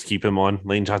not just keep him on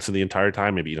Lane Johnson the entire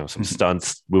time, maybe, some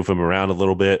stunts, move him around a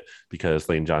little bit, because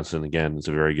Lane Johnson, again, is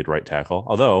a very good right tackle.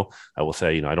 Although I will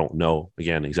say, I don't know,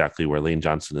 again, exactly where Lane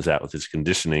Johnson is at with his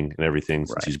conditioning and everything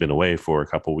since he's been away for a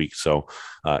couple of weeks. So,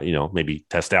 maybe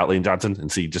test out Lane Johnson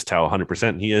and see just how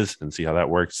 100% he is and see how that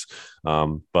works.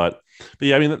 But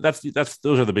yeah, I mean,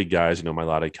 those are the big guys,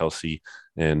 Mailata, Kelsey,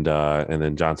 and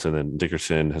then Johnson and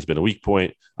Dickerson has been a weak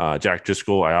point. Jack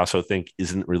Driscoll, I also think,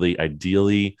 isn't really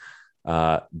ideally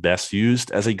best used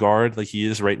as a guard like he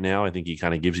is right now. I think he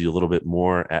kind of gives you a little bit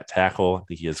more at tackle. I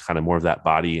think he has kind of more of that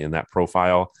body and that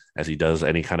profile as he does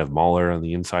any kind of mauler on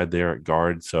the inside there at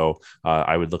guard. So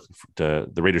I would look to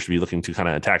the Raiders to be looking to kind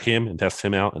of attack him and test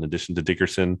him out in addition to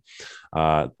Dickerson.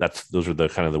 Those are the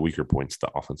kind of the weaker points,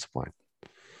 the offensive line.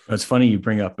 It's funny you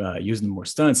bring up using more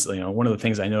stunts. One of the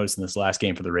things I noticed in this last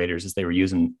game for the Raiders is they were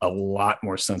using a lot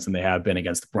more stunts than they have been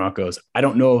against the Broncos. I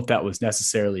don't know if that was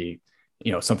necessarily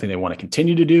something they want to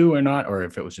continue to do or not, or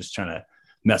if it was just trying to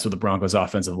mess with the Broncos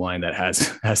offensive line that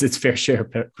has its fair share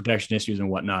of protection issues and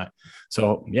whatnot.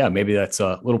 So yeah, maybe that's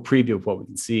a little preview of what we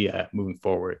can see moving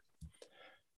forward.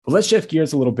 But let's shift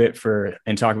gears a little bit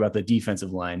and talk about the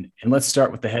defensive line. And let's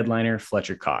start with the headliner,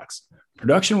 Fletcher Cox.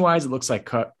 Production-wise, it looks like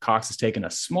Cox has taken a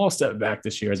small step back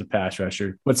this year as a pass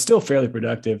rusher, but still fairly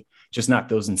productive, just not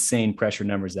those insane pressure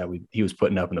numbers that he was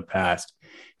putting up in the past.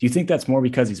 Do you think that's more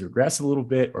because he's regressed a little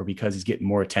bit or because he's getting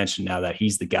more attention now that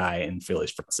he's the guy in Philly's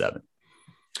front seven?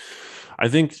 I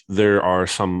think there are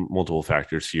some multiple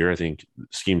factors here. I think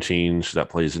scheme change that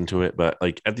plays into it. But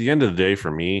at the end of the day, for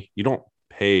me, you don't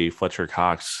pay Fletcher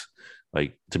Cox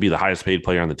to be the highest paid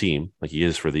player on the team like he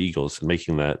is for the Eagles and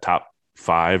making the top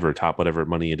 5 or top whatever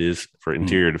money it is for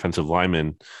interior defensive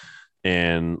linemen.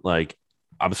 And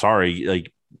I'm sorry,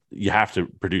 you have to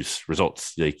produce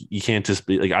results. You can't just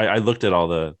be I looked at all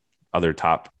the other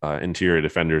top interior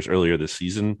defenders earlier this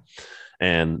season,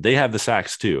 and they have the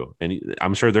sacks too. And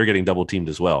I'm sure they're getting double teamed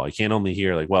as well. I can't only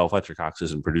hear Fletcher Cox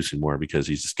isn't producing more because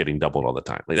he's just getting doubled all the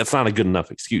time. That's not a good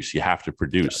enough excuse. You have to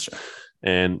produce. Gotcha.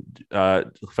 And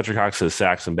Fletcher Cox has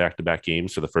sacks in back-to-back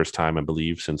games for the first time, I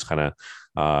believe, since kind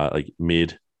of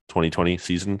mid 2020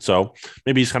 season. So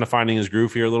maybe he's kind of finding his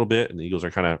groove here a little bit, and the Eagles are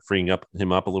kind of freeing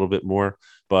him up a little bit more.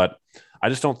 But I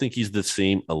just don't think he's the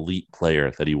same elite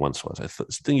player that he once was. I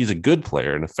think he's a good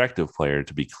player, an effective player,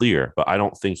 to be clear, but I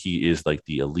don't think he is the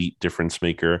elite difference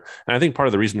maker. And I think part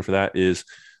of the reason for that is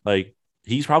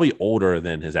he's probably older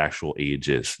than his actual age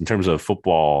is in terms of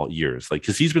football years.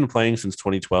 Because he's been playing since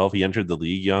 2012. He entered the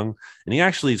league young, and he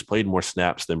actually has played more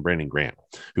snaps than Brandon Grant,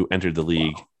 who entered the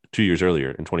league 2 years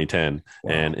earlier in 2010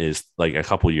 and is a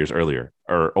couple years earlier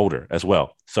or older as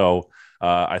well. So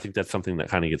I think that's something that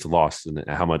kind of gets lost in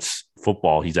how much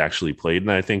football he's actually played.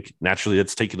 And I think naturally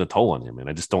that's taken a toll on him. And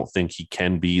I just don't think he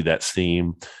can be that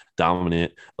same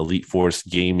dominant elite force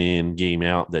game in, game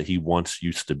out that he once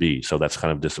used to be. So that's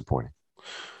kind of disappointing.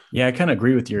 Yeah, I kind of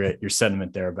agree with your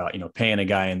sentiment there about, paying a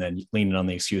guy and then leaning on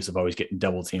the excuse of always getting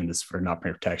double teamed for not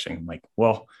protection. I'm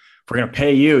if we're going to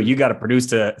pay you, you got to produce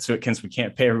since we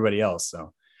can't pay everybody else.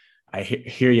 So I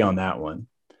hear you on that one.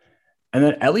 And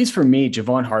then at least for me,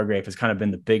 Javon Hargrave has kind of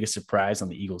been the biggest surprise on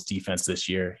the Eagles defense this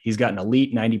year. He's got an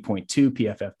elite 90.2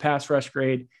 PFF pass rush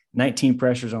grade, 19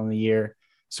 pressures on the year.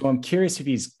 So I'm curious if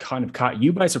he's kind of caught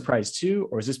you by surprise too,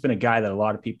 or has this been a guy that a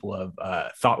lot of people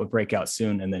have thought would break out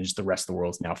soon, and then just the rest of the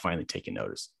world's now finally taking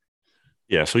notice?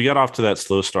 Yeah, so he got off to that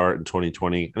slow start in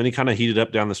 2020, and then he kind of heated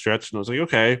up down the stretch, and I was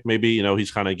okay, maybe,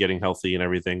 he's kind of getting healthy and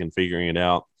everything and figuring it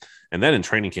out. And then in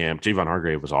training camp, Javon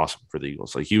Hargrave was awesome for the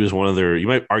Eagles. He was one of you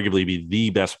might arguably be the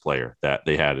best player that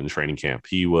they had in training camp.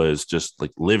 He was just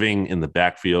living in the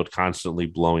backfield, constantly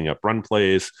blowing up run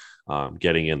plays,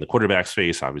 getting in the quarterback's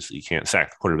face. Obviously, you can't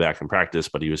sack the quarterback in practice,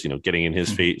 but he was, getting in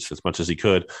his face as much as he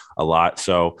could a lot.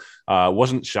 So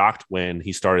wasn't shocked when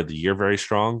he started the year very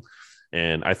strong.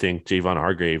 And I think Javon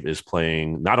Hargrave is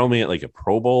playing not only at a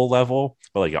Pro Bowl level,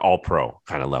 but an all pro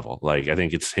kind of level. I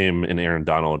think it's him and Aaron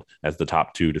Donald as the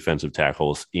top 2 defensive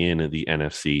tackles in the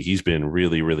NFC. He's been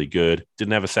really, really good.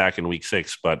 Didn't have a sack in week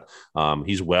 6, but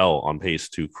he's well on pace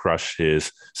to crush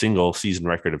his single season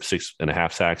record of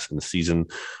 6.5 sacks in the season.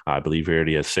 I believe he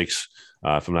already has 6,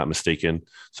 if I'm not mistaken.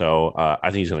 So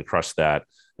I think he's going to crush that.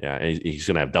 Yeah, and he's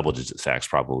going to have double-digit sacks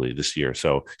probably this year.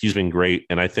 So he's been great.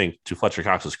 And I think to Fletcher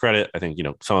Cox's credit, I think,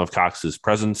 some of Cox's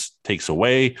presence takes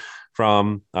away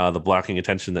from the blocking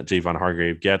attention that Javon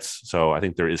Hargrave gets. So I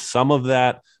think there is some of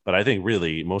that. But I think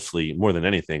really, mostly more than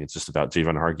anything, it's just about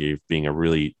Javon Hargrave being a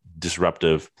really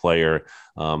disruptive player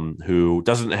who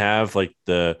doesn't have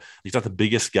he's not the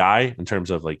biggest guy in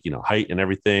terms of height and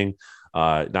everything.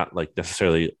 Not like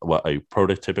necessarily what a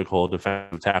prototypical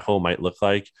defensive tackle might look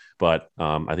like, but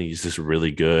I think he's just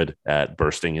really good at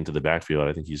bursting into the backfield.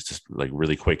 I think he's just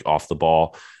really quick off the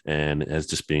ball and has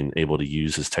just been able to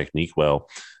use his technique well,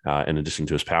 in addition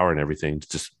to his power and everything, to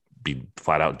just be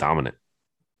flat out dominant.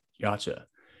 Gotcha.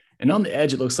 And on the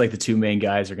edge, it looks like the two main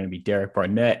guys are going to be Derek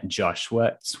Barnett and Josh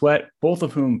Sweat, both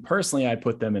of whom personally I'd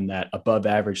put them in that above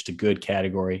average to good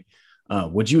category.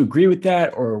 Would you agree with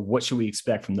that, or what should we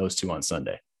expect from those two on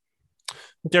Sunday?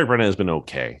 Derek Barnett has been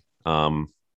okay. I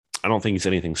don't think he's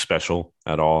anything special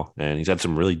at all. And he's had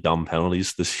some really dumb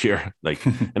penalties this year,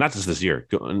 and not just this year,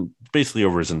 basically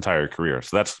over his entire career.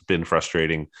 So that's been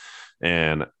frustrating.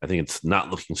 And I think it's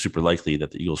not looking super likely that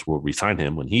the Eagles will re-sign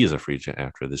him when he is a free agent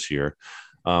after this year.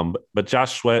 But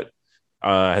Josh Sweat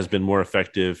has been more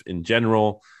effective in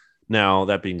general. Now,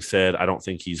 that being said, I don't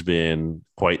think he's been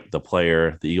quite the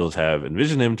player the Eagles have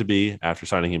envisioned him to be after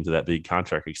signing him to that big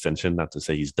contract extension. Not to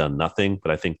say he's done nothing,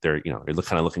 but I think they're kind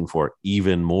of looking for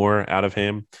even more out of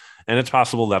him. And it's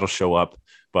possible that'll show up.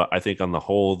 But I think on the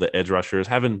whole, the edge rushers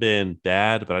haven't been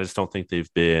bad, but I just don't think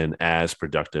they've been as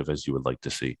productive as you would like to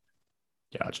see.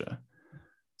 Gotcha.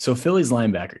 So Philly's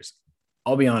linebackers,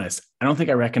 I'll be honest, I don't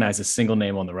think I recognize a single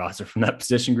name on the roster from that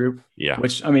position group. Yeah.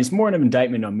 Which, it's more an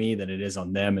indictment on me than it is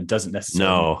on them, and doesn't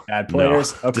necessarily mean bad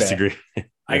players. No, okay. Disagree.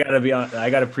 I gotta be honest. I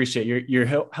gotta appreciate you're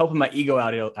helping my ego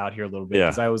out here a little bit,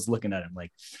 because I was looking at him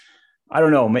I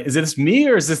don't know, is this me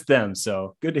or is this them?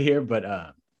 So good to hear.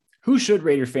 But who should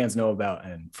Raider fans know about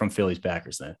and from Philly's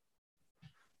backers then?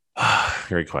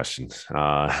 Great questions.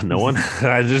 No one.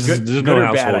 I just good no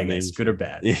or bad, I guess. Names. Good or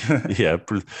bad. Yeah.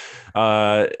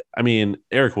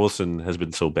 Eric Wilson has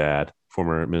been so bad,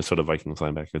 former Minnesota Vikings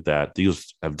linebacker, that the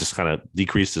Eagles have just kind of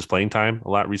decreased his playing time a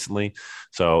lot recently.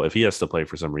 So if he has to play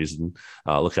for some reason,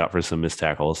 look out for some missed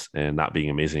tackles and not being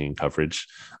amazing in coverage.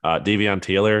 Davion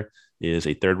Taylor is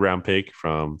a third-round pick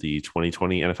from the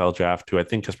 2020 NFL draft, who I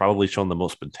think has probably shown the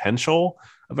most potential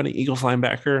of any Eagles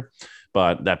linebacker.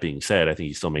 But that being said, I think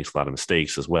he still makes a lot of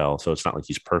mistakes as well. So it's not like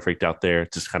he's perfect out there.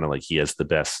 It's just kind of like he has the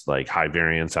best high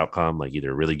variance outcome,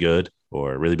 either really good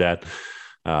or really bad.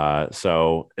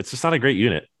 So it's just not a great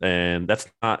unit. And that's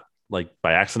not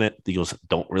by accident. The Eagles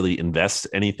don't really invest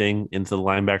anything into the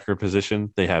linebacker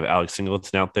position. They have Alex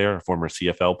Singleton out there, a former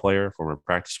CFL player, former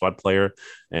practice squad player,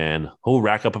 and he'll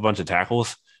rack up a bunch of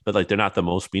tackles. But they're not the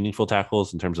most meaningful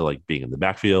tackles in terms of being in the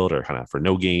backfield or kind of for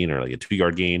no gain or a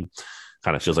 2-yard gain.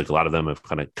 Kind of feels like a lot of them have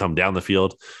kind of come down the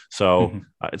field. So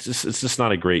it's just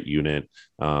not a great unit.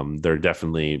 They're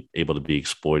definitely able to be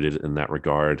exploited in that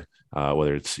regard,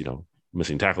 whether it's,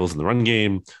 missing tackles in the run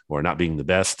game or not being the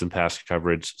best in pass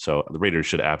coverage. So the Raiders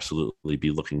should absolutely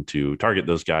be looking to target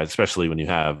those guys, especially when you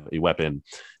have a weapon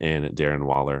in Darren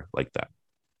Waller like that.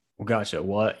 Well, gotcha.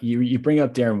 Well, you bring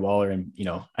up Darren Waller and,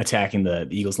 attacking the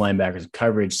Eagles linebackers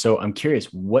coverage. So I'm curious,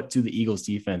 what do the Eagles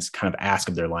defense kind of ask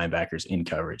of their linebackers in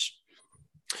coverage?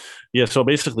 Yeah, so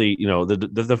basically,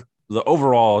 the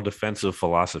overall defensive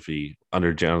philosophy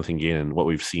under Jonathan Gannon, what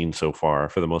we've seen so far,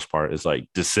 for the most part, is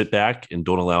just sit back and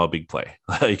don't allow a big play.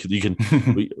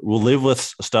 We'll live with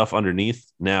stuff underneath.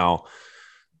 Now,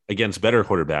 against better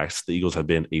quarterbacks, the Eagles have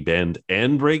been a bend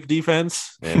and break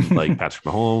defense, and Patrick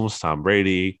Mahomes, Tom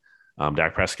Brady,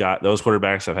 Dak Prescott, those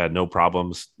quarterbacks have had no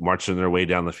problems marching their way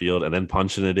down the field and then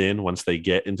punching it in once they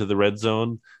get into the red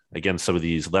zone. Against some of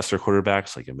these lesser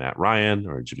quarterbacks like a Matt Ryan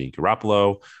or Jimmy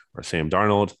Garoppolo or Sam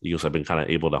Darnold, the Eagles have been kind of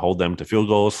able to hold them to field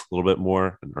goals a little bit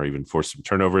more, or even force some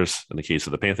turnovers in the case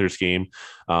of the Panthers game.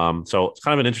 So it's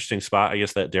kind of an interesting spot, I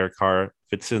guess, that Derek Carr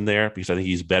fits in there, because I think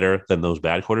he's better than those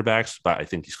bad quarterbacks, but I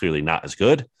think he's clearly not as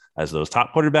good as those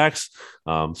top quarterbacks.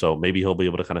 So maybe he'll be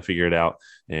able to kind of figure it out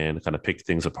and kind of pick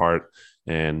things apart.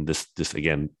 And this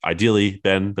again, ideally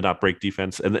bend but not break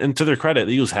defense. And to their credit,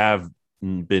 the Eagles have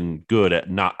been good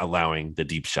at not allowing the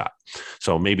deep shot.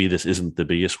 So maybe this isn't the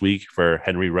biggest week for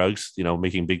Henry Ruggs,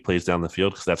 making big plays down the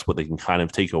field, because that's what they can kind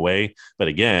of take away. But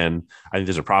again, I think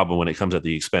there's a problem when it comes at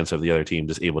the expense of the other team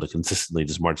just able to consistently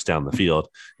just march down the field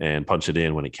and punch it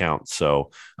in when it counts. So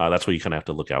that's what you kind of have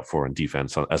to look out for in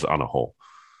defense as on a whole.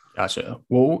 Gotcha.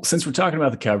 Well, since we're talking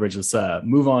about the coverage, let's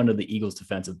move on to the Eagles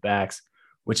defensive backs,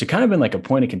 which have kind of been a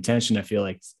point of contention, I feel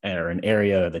like, or an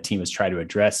area the team has tried to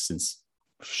address since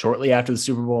shortly after the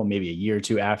Super Bowl, maybe a year or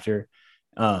two after.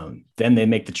 Then they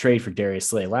make the trade for Darius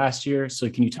Slay last year. So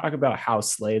can you talk about how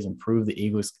Slay has improved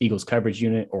the Eagles coverage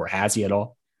unit, or has he at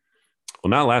all? Well,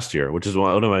 not last year, which is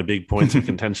one of my big points of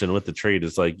contention with the trade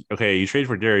is like, okay, you trade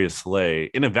for Darius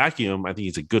Slay in a vacuum. I think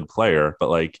he's a good player, but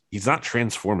like he's not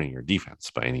transforming your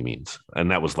defense by any means. And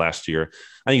that was last year.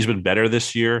 I think he's been better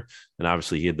this year. And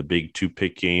obviously he had the big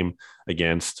 2-pick game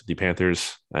against the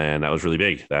Panthers, and that was really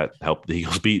big. That helped the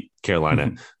Eagles beat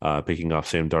Carolina, picking off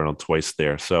Sam Darnold twice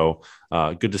there. So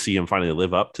good to see him finally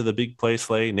live up to the big play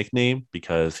Slay nickname,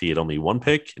 because he had only 1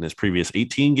 pick in his previous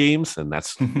 18 games. And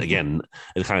that's, again,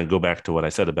 it kind of go back to what I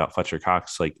said about Fletcher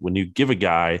Cox. Like when you give a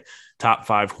guy top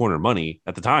 5 corner money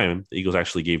at the time, the Eagles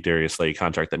actually gave Darius Slay a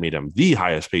contract that made him the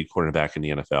highest paid cornerback in the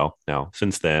NFL. Now,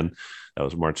 since then, that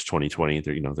was March 2020.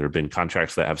 There have been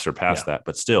contracts that have surpassed that,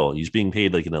 but still, he's being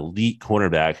paid like an elite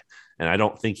cornerback. And I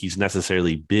don't think he's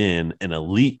necessarily been an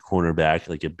elite cornerback,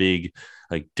 like a big,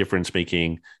 like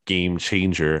difference-making game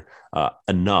changer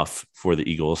enough for the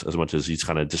Eagles, as much as he's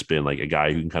kind of just been like a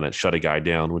guy who can kind of shut a guy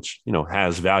down, which,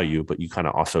 has value, but you kind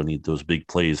of also need those big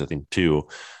plays, I think, too.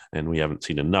 And we haven't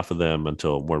seen enough of them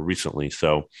until more recently.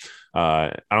 So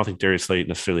I don't think Darius Slay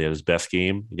necessarily had his best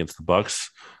game against the Bucs.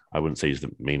 I wouldn't say he's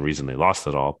the main reason they lost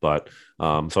at all, but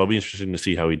so it'll be interesting to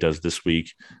see how he does this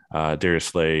week. Darius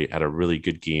Slay had a really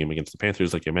good game against the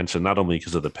Panthers, like I mentioned, not only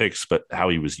because of the picks, but how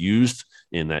he was used,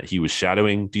 in that he was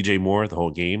shadowing DJ Moore the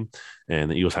whole game,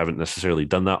 and the Eagles haven't necessarily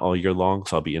done that all year long.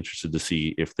 So I'll be interested to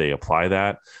see if they apply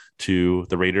that to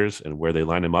the Raiders and where they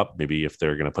line him up. Maybe if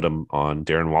they're going to put him on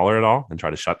Darren Waller at all and try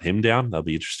to shut him down. That'll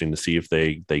be interesting to see if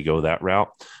they go that route.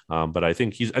 But I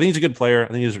think he's a good player. I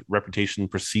think his reputation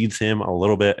precedes him a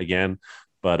little bit again,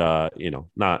 but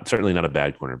certainly not a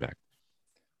bad cornerback.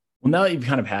 Well, now that you've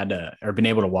kind of had or been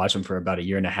able to watch him for about a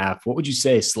year and a half, what would you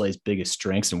say Slay's biggest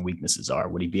strengths and weaknesses are?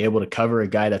 Would he be able to cover a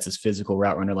guy that's his physical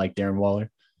route runner like Darren Waller?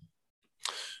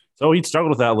 So he struggled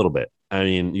with that a little bit. I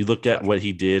mean, you look at what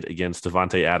he did against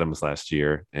Davante Adams last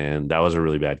year, and that was a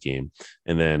really bad game.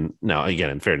 And then, now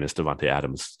again, in fairness, Davante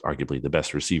Adams, arguably the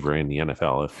best receiver in the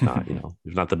NFL, if not,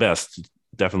 if not the best,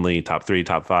 definitely top 3,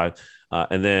 top 5.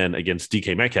 And then against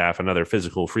DK Metcalf, another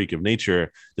physical freak of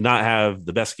nature, did not have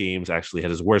the best games, actually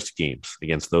had his worst games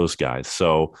against those guys.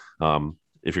 So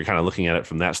if you're kind of looking at it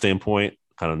from that standpoint,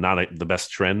 kind of not the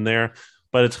best trend there.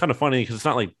 But it's kind of funny because it's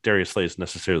not like Darius Slay is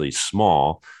necessarily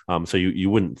small. So you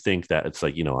wouldn't think that it's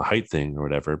like, a height thing or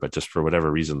whatever, but just for whatever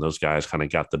reason, those guys kind of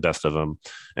got the best of them.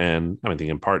 And I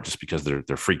think in part just because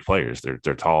they're freak players. They're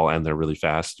tall and they're really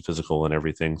fast, physical and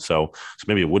everything. So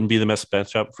maybe it wouldn't be the best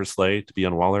matchup for Slay to be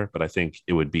on Waller, but I think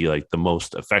it would be like the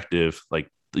most effective, like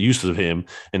the use of him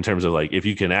in terms of like, if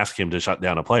you can ask him to shut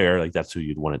down a player, like that's who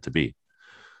you'd want it to be.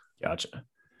 Gotcha.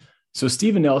 So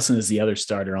Steven Nelson is the other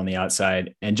starter on the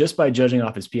outside, and just by judging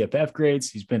off his PFF grades,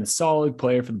 he's been a solid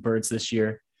player for the Birds this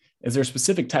year. Is there a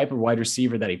specific type of wide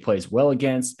receiver that he plays well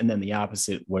against? And then the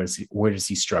opposite, where does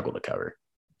he struggle to cover?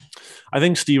 I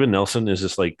think Steven Nelson is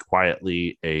just like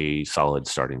quietly a solid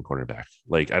starting cornerback.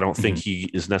 Like, I don't think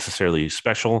he is necessarily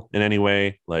special in any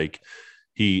way. Like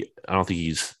I don't think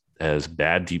he's as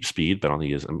bad deep speed, but I don't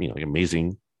think he's, like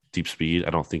amazing deep speed.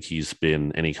 I don't think he's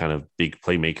been any kind of big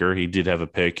playmaker. He did have a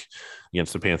pick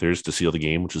against the Panthers to seal the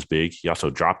game, which was big. He also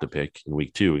dropped a pick in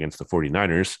week 2 against the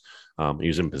 49ers. He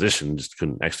was in position, just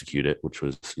couldn't execute it, which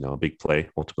was, a big play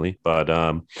ultimately. But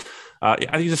I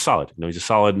think he's a solid, he's a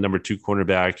solid number 2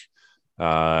 cornerback.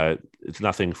 It's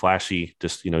nothing flashy.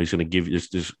 Just, he's going to give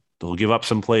he'll give up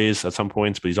some plays at some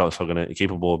points, but he's also going to be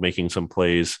capable of making some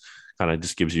plays. Kind of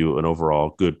just gives you an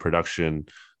overall good production.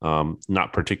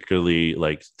 Not particularly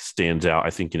like stands out,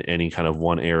 I think, in any kind of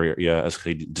one area as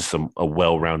just a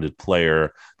well-rounded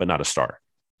player, but not a star.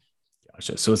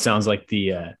 Gotcha. So it sounds like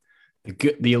the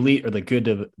elite or the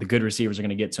good receivers are going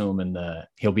to get to him, and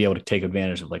he'll be able to take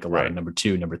advantage of like a lot of number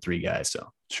 2, number 3 guys.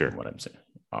 So sure, what I'm saying,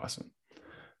 awesome.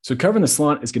 So covering the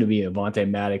slant is going to be Avonte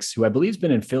Maddox, who I believe has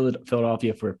been in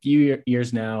Philadelphia for a few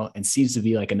years now and seems to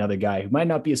be like another guy who might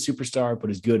not be a superstar, but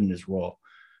is good in his role.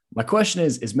 My question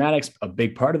is Maddox a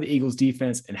big part of the Eagles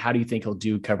defense? And how do you think he'll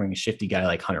do covering a shifty guy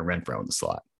like Hunter Renfrow in the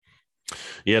slot?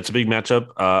 Yeah, it's a big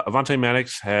matchup. Avonte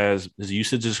Maddox his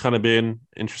usage has kind of been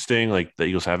interesting. Like the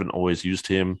Eagles haven't always used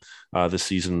him this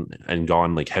season and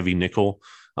gone like heavy nickel.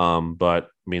 But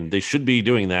they should be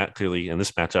doing that clearly in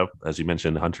this matchup, as you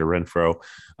mentioned, Hunter Renfrow.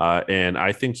 And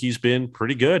I think he's been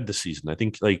pretty good this season. I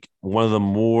think like one of the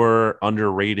more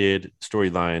underrated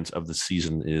storylines of the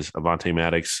season is Avonte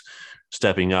Maddox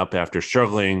stepping up after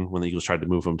struggling when the Eagles tried to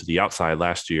move him to the outside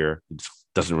last year. He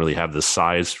doesn't really have the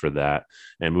size for that,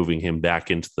 and moving him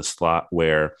back into the slot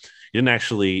where He didn't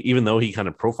actually, even though he kind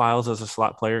of profiles as a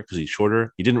slot player because he's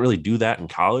shorter, he didn't really do that in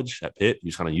college at Pitt. He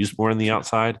was kind of used more on the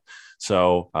outside.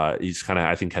 So he's kind of,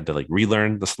 I think, had to like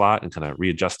relearn the slot and kind of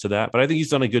readjust to that. But I think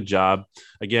he's done a good job.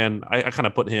 Again, I kind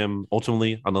of put him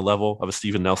ultimately on the level of a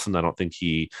Steven Nelson. I don't think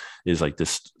he is like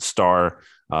this star.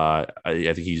 I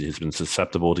think he has been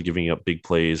susceptible to giving up big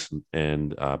plays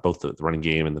and both the running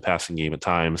game and the passing game at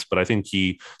times. But I think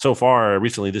he, so far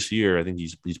recently this year, I think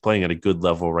he's playing at a good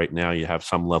level right now. You have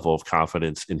some level of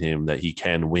confidence in him that he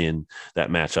can win that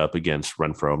matchup against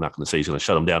Renfrow. I'm not going to say he's going to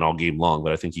shut him down all game long,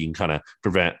 but I think he can kind of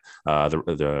prevent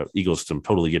the Eagles from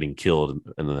totally getting killed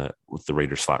with the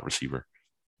Raiders slot receiver.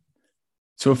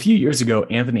 So a few years ago,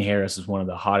 Anthony Harris was one of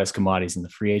the hottest commodities in the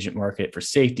free agent market for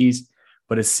safeties,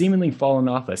 but has seemingly fallen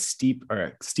off a steep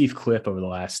cliff over the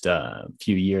last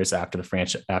few years after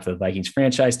the Vikings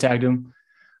franchise tagged him.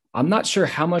 I'm not sure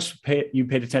how much you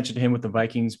paid attention to him with the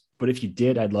Vikings, but if you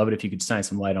did, I'd love it if you could shine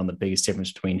some light on the biggest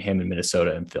difference between him and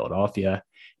Minnesota and Philadelphia.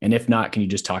 And if not, can you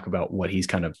just talk about what he's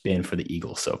kind of been for the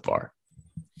Eagles so far?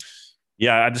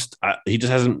 Yeah, he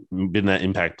just hasn't been that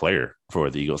impact player for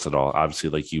the Eagles at all. Obviously,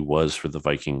 like he was for the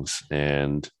Vikings.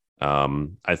 And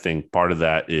I think part of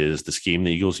that is the scheme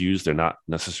the Eagles use. They're not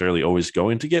necessarily always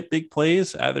going to get big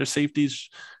plays at their safeties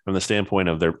from the standpoint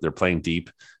of they're playing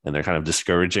deep and they're kind of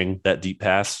discouraging that deep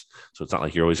pass. So it's not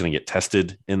like you're always going to get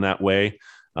tested in that way.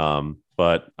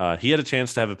 But he had a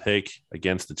chance to have a pick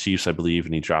against the Chiefs, I believe,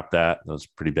 and he dropped that. That was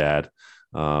pretty bad.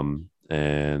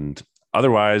 And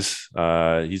otherwise,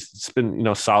 he's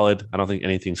been, solid. I don't think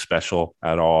anything special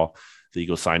at all. The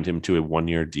Eagles signed him to a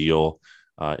 1-year deal.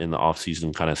 In the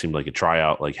offseason, kind of seemed like a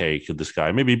tryout, like, hey, could this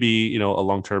guy maybe be, a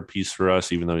long-term piece for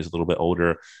us, even though he's a little bit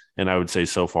older? And I would say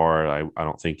so far, I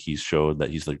don't think he's showed that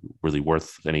he's like really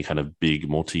worth any kind of big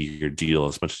multi-year deal,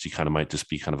 as much as he kind of might just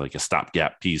be kind of like a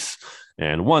stopgap piece.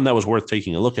 And one that was worth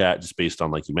taking a look at just based on,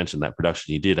 like you mentioned, that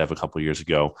production he did have a couple of years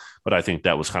ago. But I think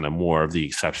that was kind of more of the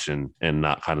exception and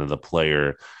not kind of the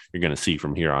player you're going to see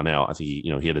from here on out. I think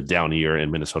he had a down year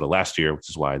in Minnesota last year, which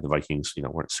is why the Vikings,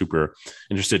 weren't super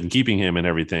interested in keeping him and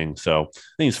everything. So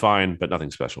I think he's fine, but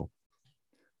nothing special.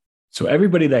 So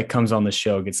everybody that comes on the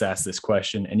show gets asked this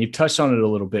question, and you've touched on it a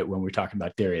little bit when we're talking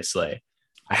about Darius Slay.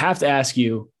 I have to ask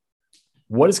you,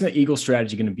 what is the Eagles'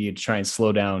 strategy going to be to try and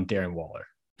slow down Darren Waller?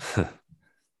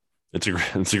 It's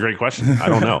a great question. I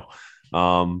don't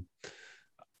know.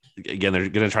 Again, they're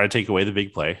going to try to take away the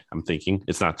big play. I'm thinking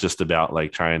it's not just about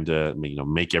like trying to,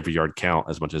 make every yard count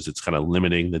as much as it's kind of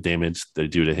limiting the damage they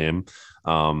do to him.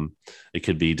 It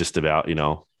could be just about,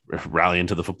 rallying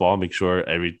to the football, make sure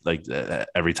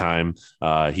every time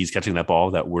he's catching that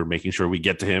ball that we're making sure we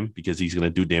get to him, because he's going to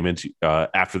do damage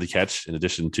after the catch, in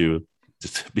addition to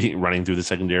just running through the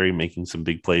secondary, making some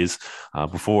big plays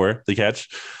before the catch.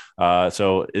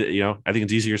 So I think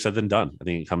it's easier said than done. I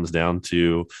think it comes down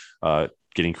to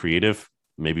getting creative,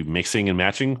 maybe mixing and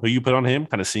matching who you put on him,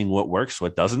 kind of seeing what works,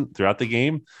 what doesn't throughout the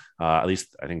game. At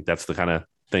least I think that's the kind of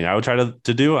thing I would try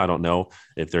to do. I don't know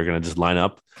if they're going to just line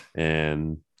up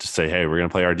and just say, hey, we're going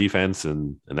to play our defense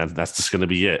and that's just going to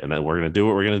be it. And then we're going to do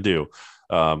what we're going to do.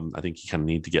 I think you kind of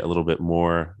need to get a little bit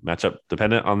more matchup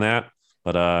dependent on that.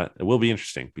 But it will be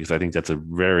interesting, because I think that's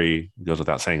goes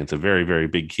without saying, it's a very, very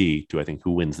big key to, I think,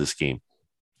 who wins this game.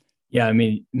 Yeah, I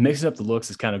mean, mixing up the looks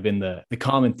has kind of been the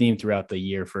common theme throughout the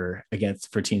year for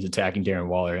teams attacking Darren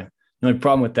Waller. The only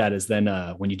problem with that is then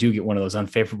when you do get one of those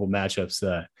unfavorable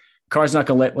matchups, Carr's not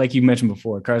going to like you mentioned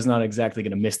before, Carr's not exactly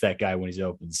going to miss that guy when he's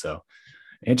open. So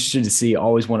interested to see,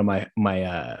 always one of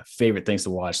my favorite things to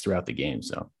watch throughout the game.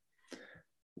 So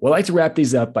we'd like to wrap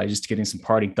these up by just getting some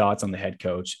parting thoughts on the head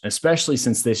coach, especially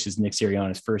since this is Nick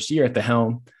Sirianni's first year at the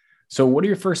helm. So what are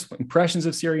your first impressions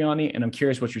of Sirianni? And I'm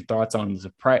curious what your thoughts on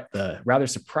the rather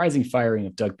surprising firing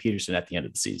of Doug Peterson at the end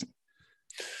of the season.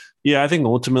 Yeah, I think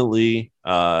ultimately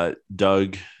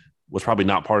Doug was probably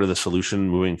not part of the solution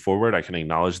moving forward. I can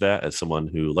acknowledge that as someone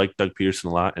who liked Doug Peterson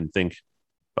a lot and think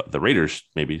the Raiders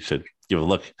maybe should give a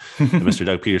look at Mr.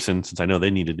 Doug Peterson, since I know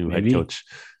they need a new head coach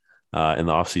in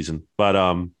the offseason. But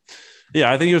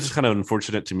I think it was just kind of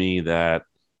unfortunate to me that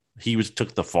he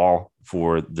took the fall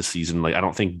for the season. Like, I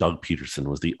don't think Doug Peterson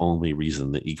was the only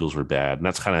reason the Eagles were bad. And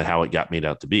that's kind of how it got made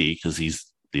out to be, because he's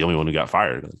the only one who got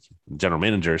fired. The general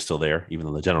manager is still there, even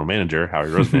though the general manager, Howie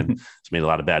Roseman, has made a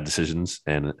lot of bad decisions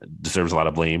and deserves a lot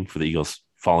of blame for the Eagles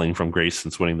falling from grace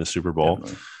since winning the Super Bowl.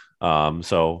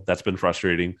 So that's been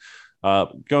frustrating.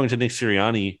 Going to Nick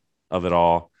Sirianni of it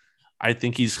all, I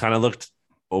think he's kind of looked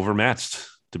overmatched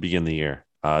to begin the year.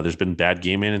 There's been bad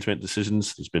game management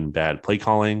decisions. There's been bad play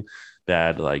calling,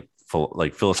 bad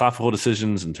philosophical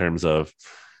decisions in terms of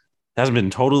Hasn't been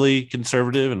totally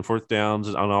conservative and fourth downs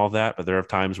on all of that, but there are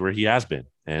times where he has been,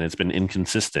 and it's been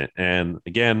inconsistent. And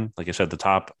again, like I said at the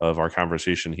top of our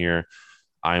conversation here,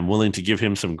 I'm willing to give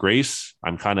him some grace.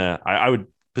 I would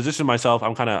position myself,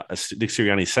 I'm kind of a Nick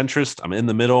Sirianni centrist. I'm in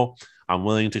the middle. I'm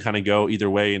willing to kind of go either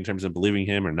way in terms of believing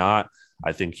him or not.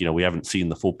 I think, we haven't seen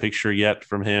the full picture yet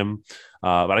from him,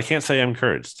 but I can't say I'm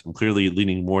encouraged. I'm clearly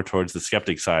leaning more towards the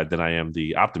skeptic side than I am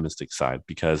the optimistic side,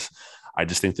 because I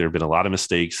just think there have been a lot of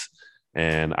mistakes.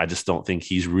 And I just don't think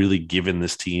he's really given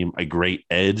this team a great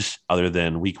edge other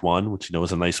than week one, which,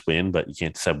 was a nice win, but you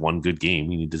can't just have one good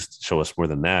game. You need to show us more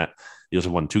than that. He also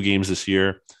won 2 games this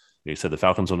year. Like I said, the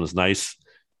Falcons one was nice.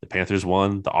 The Panthers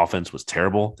won. The offense was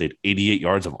terrible. They had 88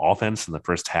 yards of offense in the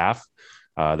first half.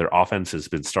 Their offense has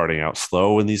been starting out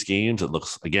slow in these games. It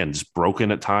looks, again, just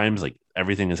broken at times. Like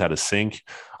everything has had a sync.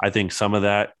 I think some of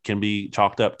that can be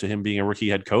chalked up to him being a rookie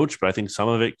head coach, but I think some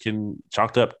of it can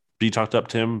be chalked up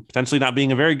to him potentially not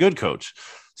being a very good coach.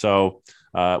 So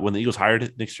when the Eagles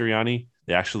hired Nick Sirianni,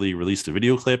 they actually released a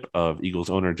video clip of Eagles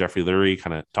owner Jeffrey Lurie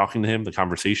kind of talking to him, the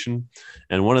conversation.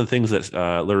 And one of the things that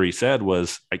Lurie said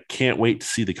was, "I can't wait to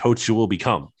see the coach you will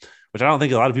become," which I don't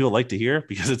think a lot of people like to hear,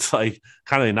 because it's like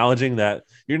kind of acknowledging that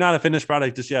you're not a finished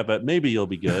product just yet, but maybe you'll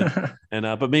be good.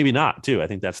 But maybe not too. I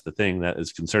think that's the thing that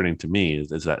is concerning to me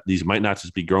is that these might not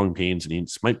just be growing pains, and he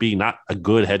might be not a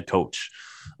good head coach.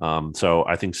 So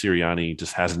I think Sirianni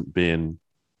just hasn't been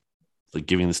like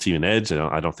giving this team an edge.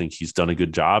 I don't think he's done a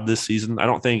good job this season. I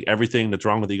don't think everything that's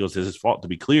wrong with the Eagles is his fault, to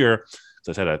be clear. As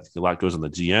I said, I think a lot goes on the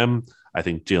GM. I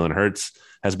think Jalen Hurts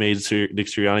has made Nick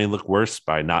Sirianni look worse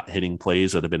by not hitting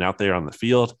plays that have been out there on the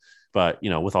field. But,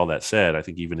 with all that said, I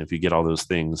think even if you get all those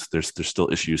things, there's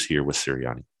still issues here with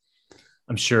Sirianni.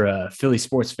 I'm sure Philly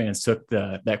sports fans took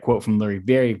that quote from Lurie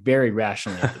very, very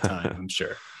rationally at the time, I'm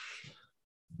sure.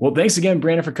 Well, thanks again,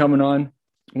 Brandon, for coming on.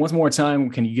 Once more time,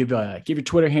 can you give your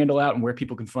Twitter handle out and where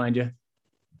people can find you?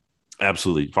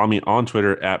 Absolutely. Follow me on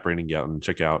Twitter at Brandon Gowton.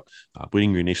 Check out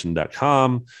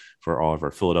bleedinggreennation.com for all of our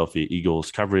Philadelphia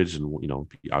Eagles coverage. And,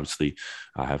 obviously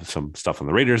have some stuff on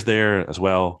the Raiders there as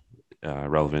well,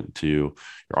 relevant to your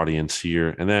audience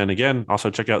here. And then again, also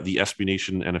check out the SB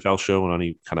Nation NFL show on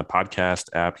any kind of podcast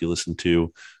app you listen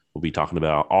to. We'll be talking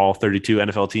about all 32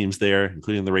 NFL teams there,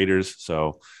 including the Raiders.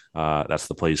 So that's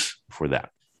the place for that.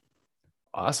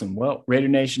 Awesome. Well, Raider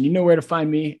Nation, you know where to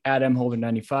find me at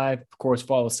mholder95. Of course,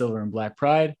 follow Silver and Black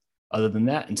Pride. Other than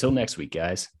that, until next week,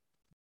 guys.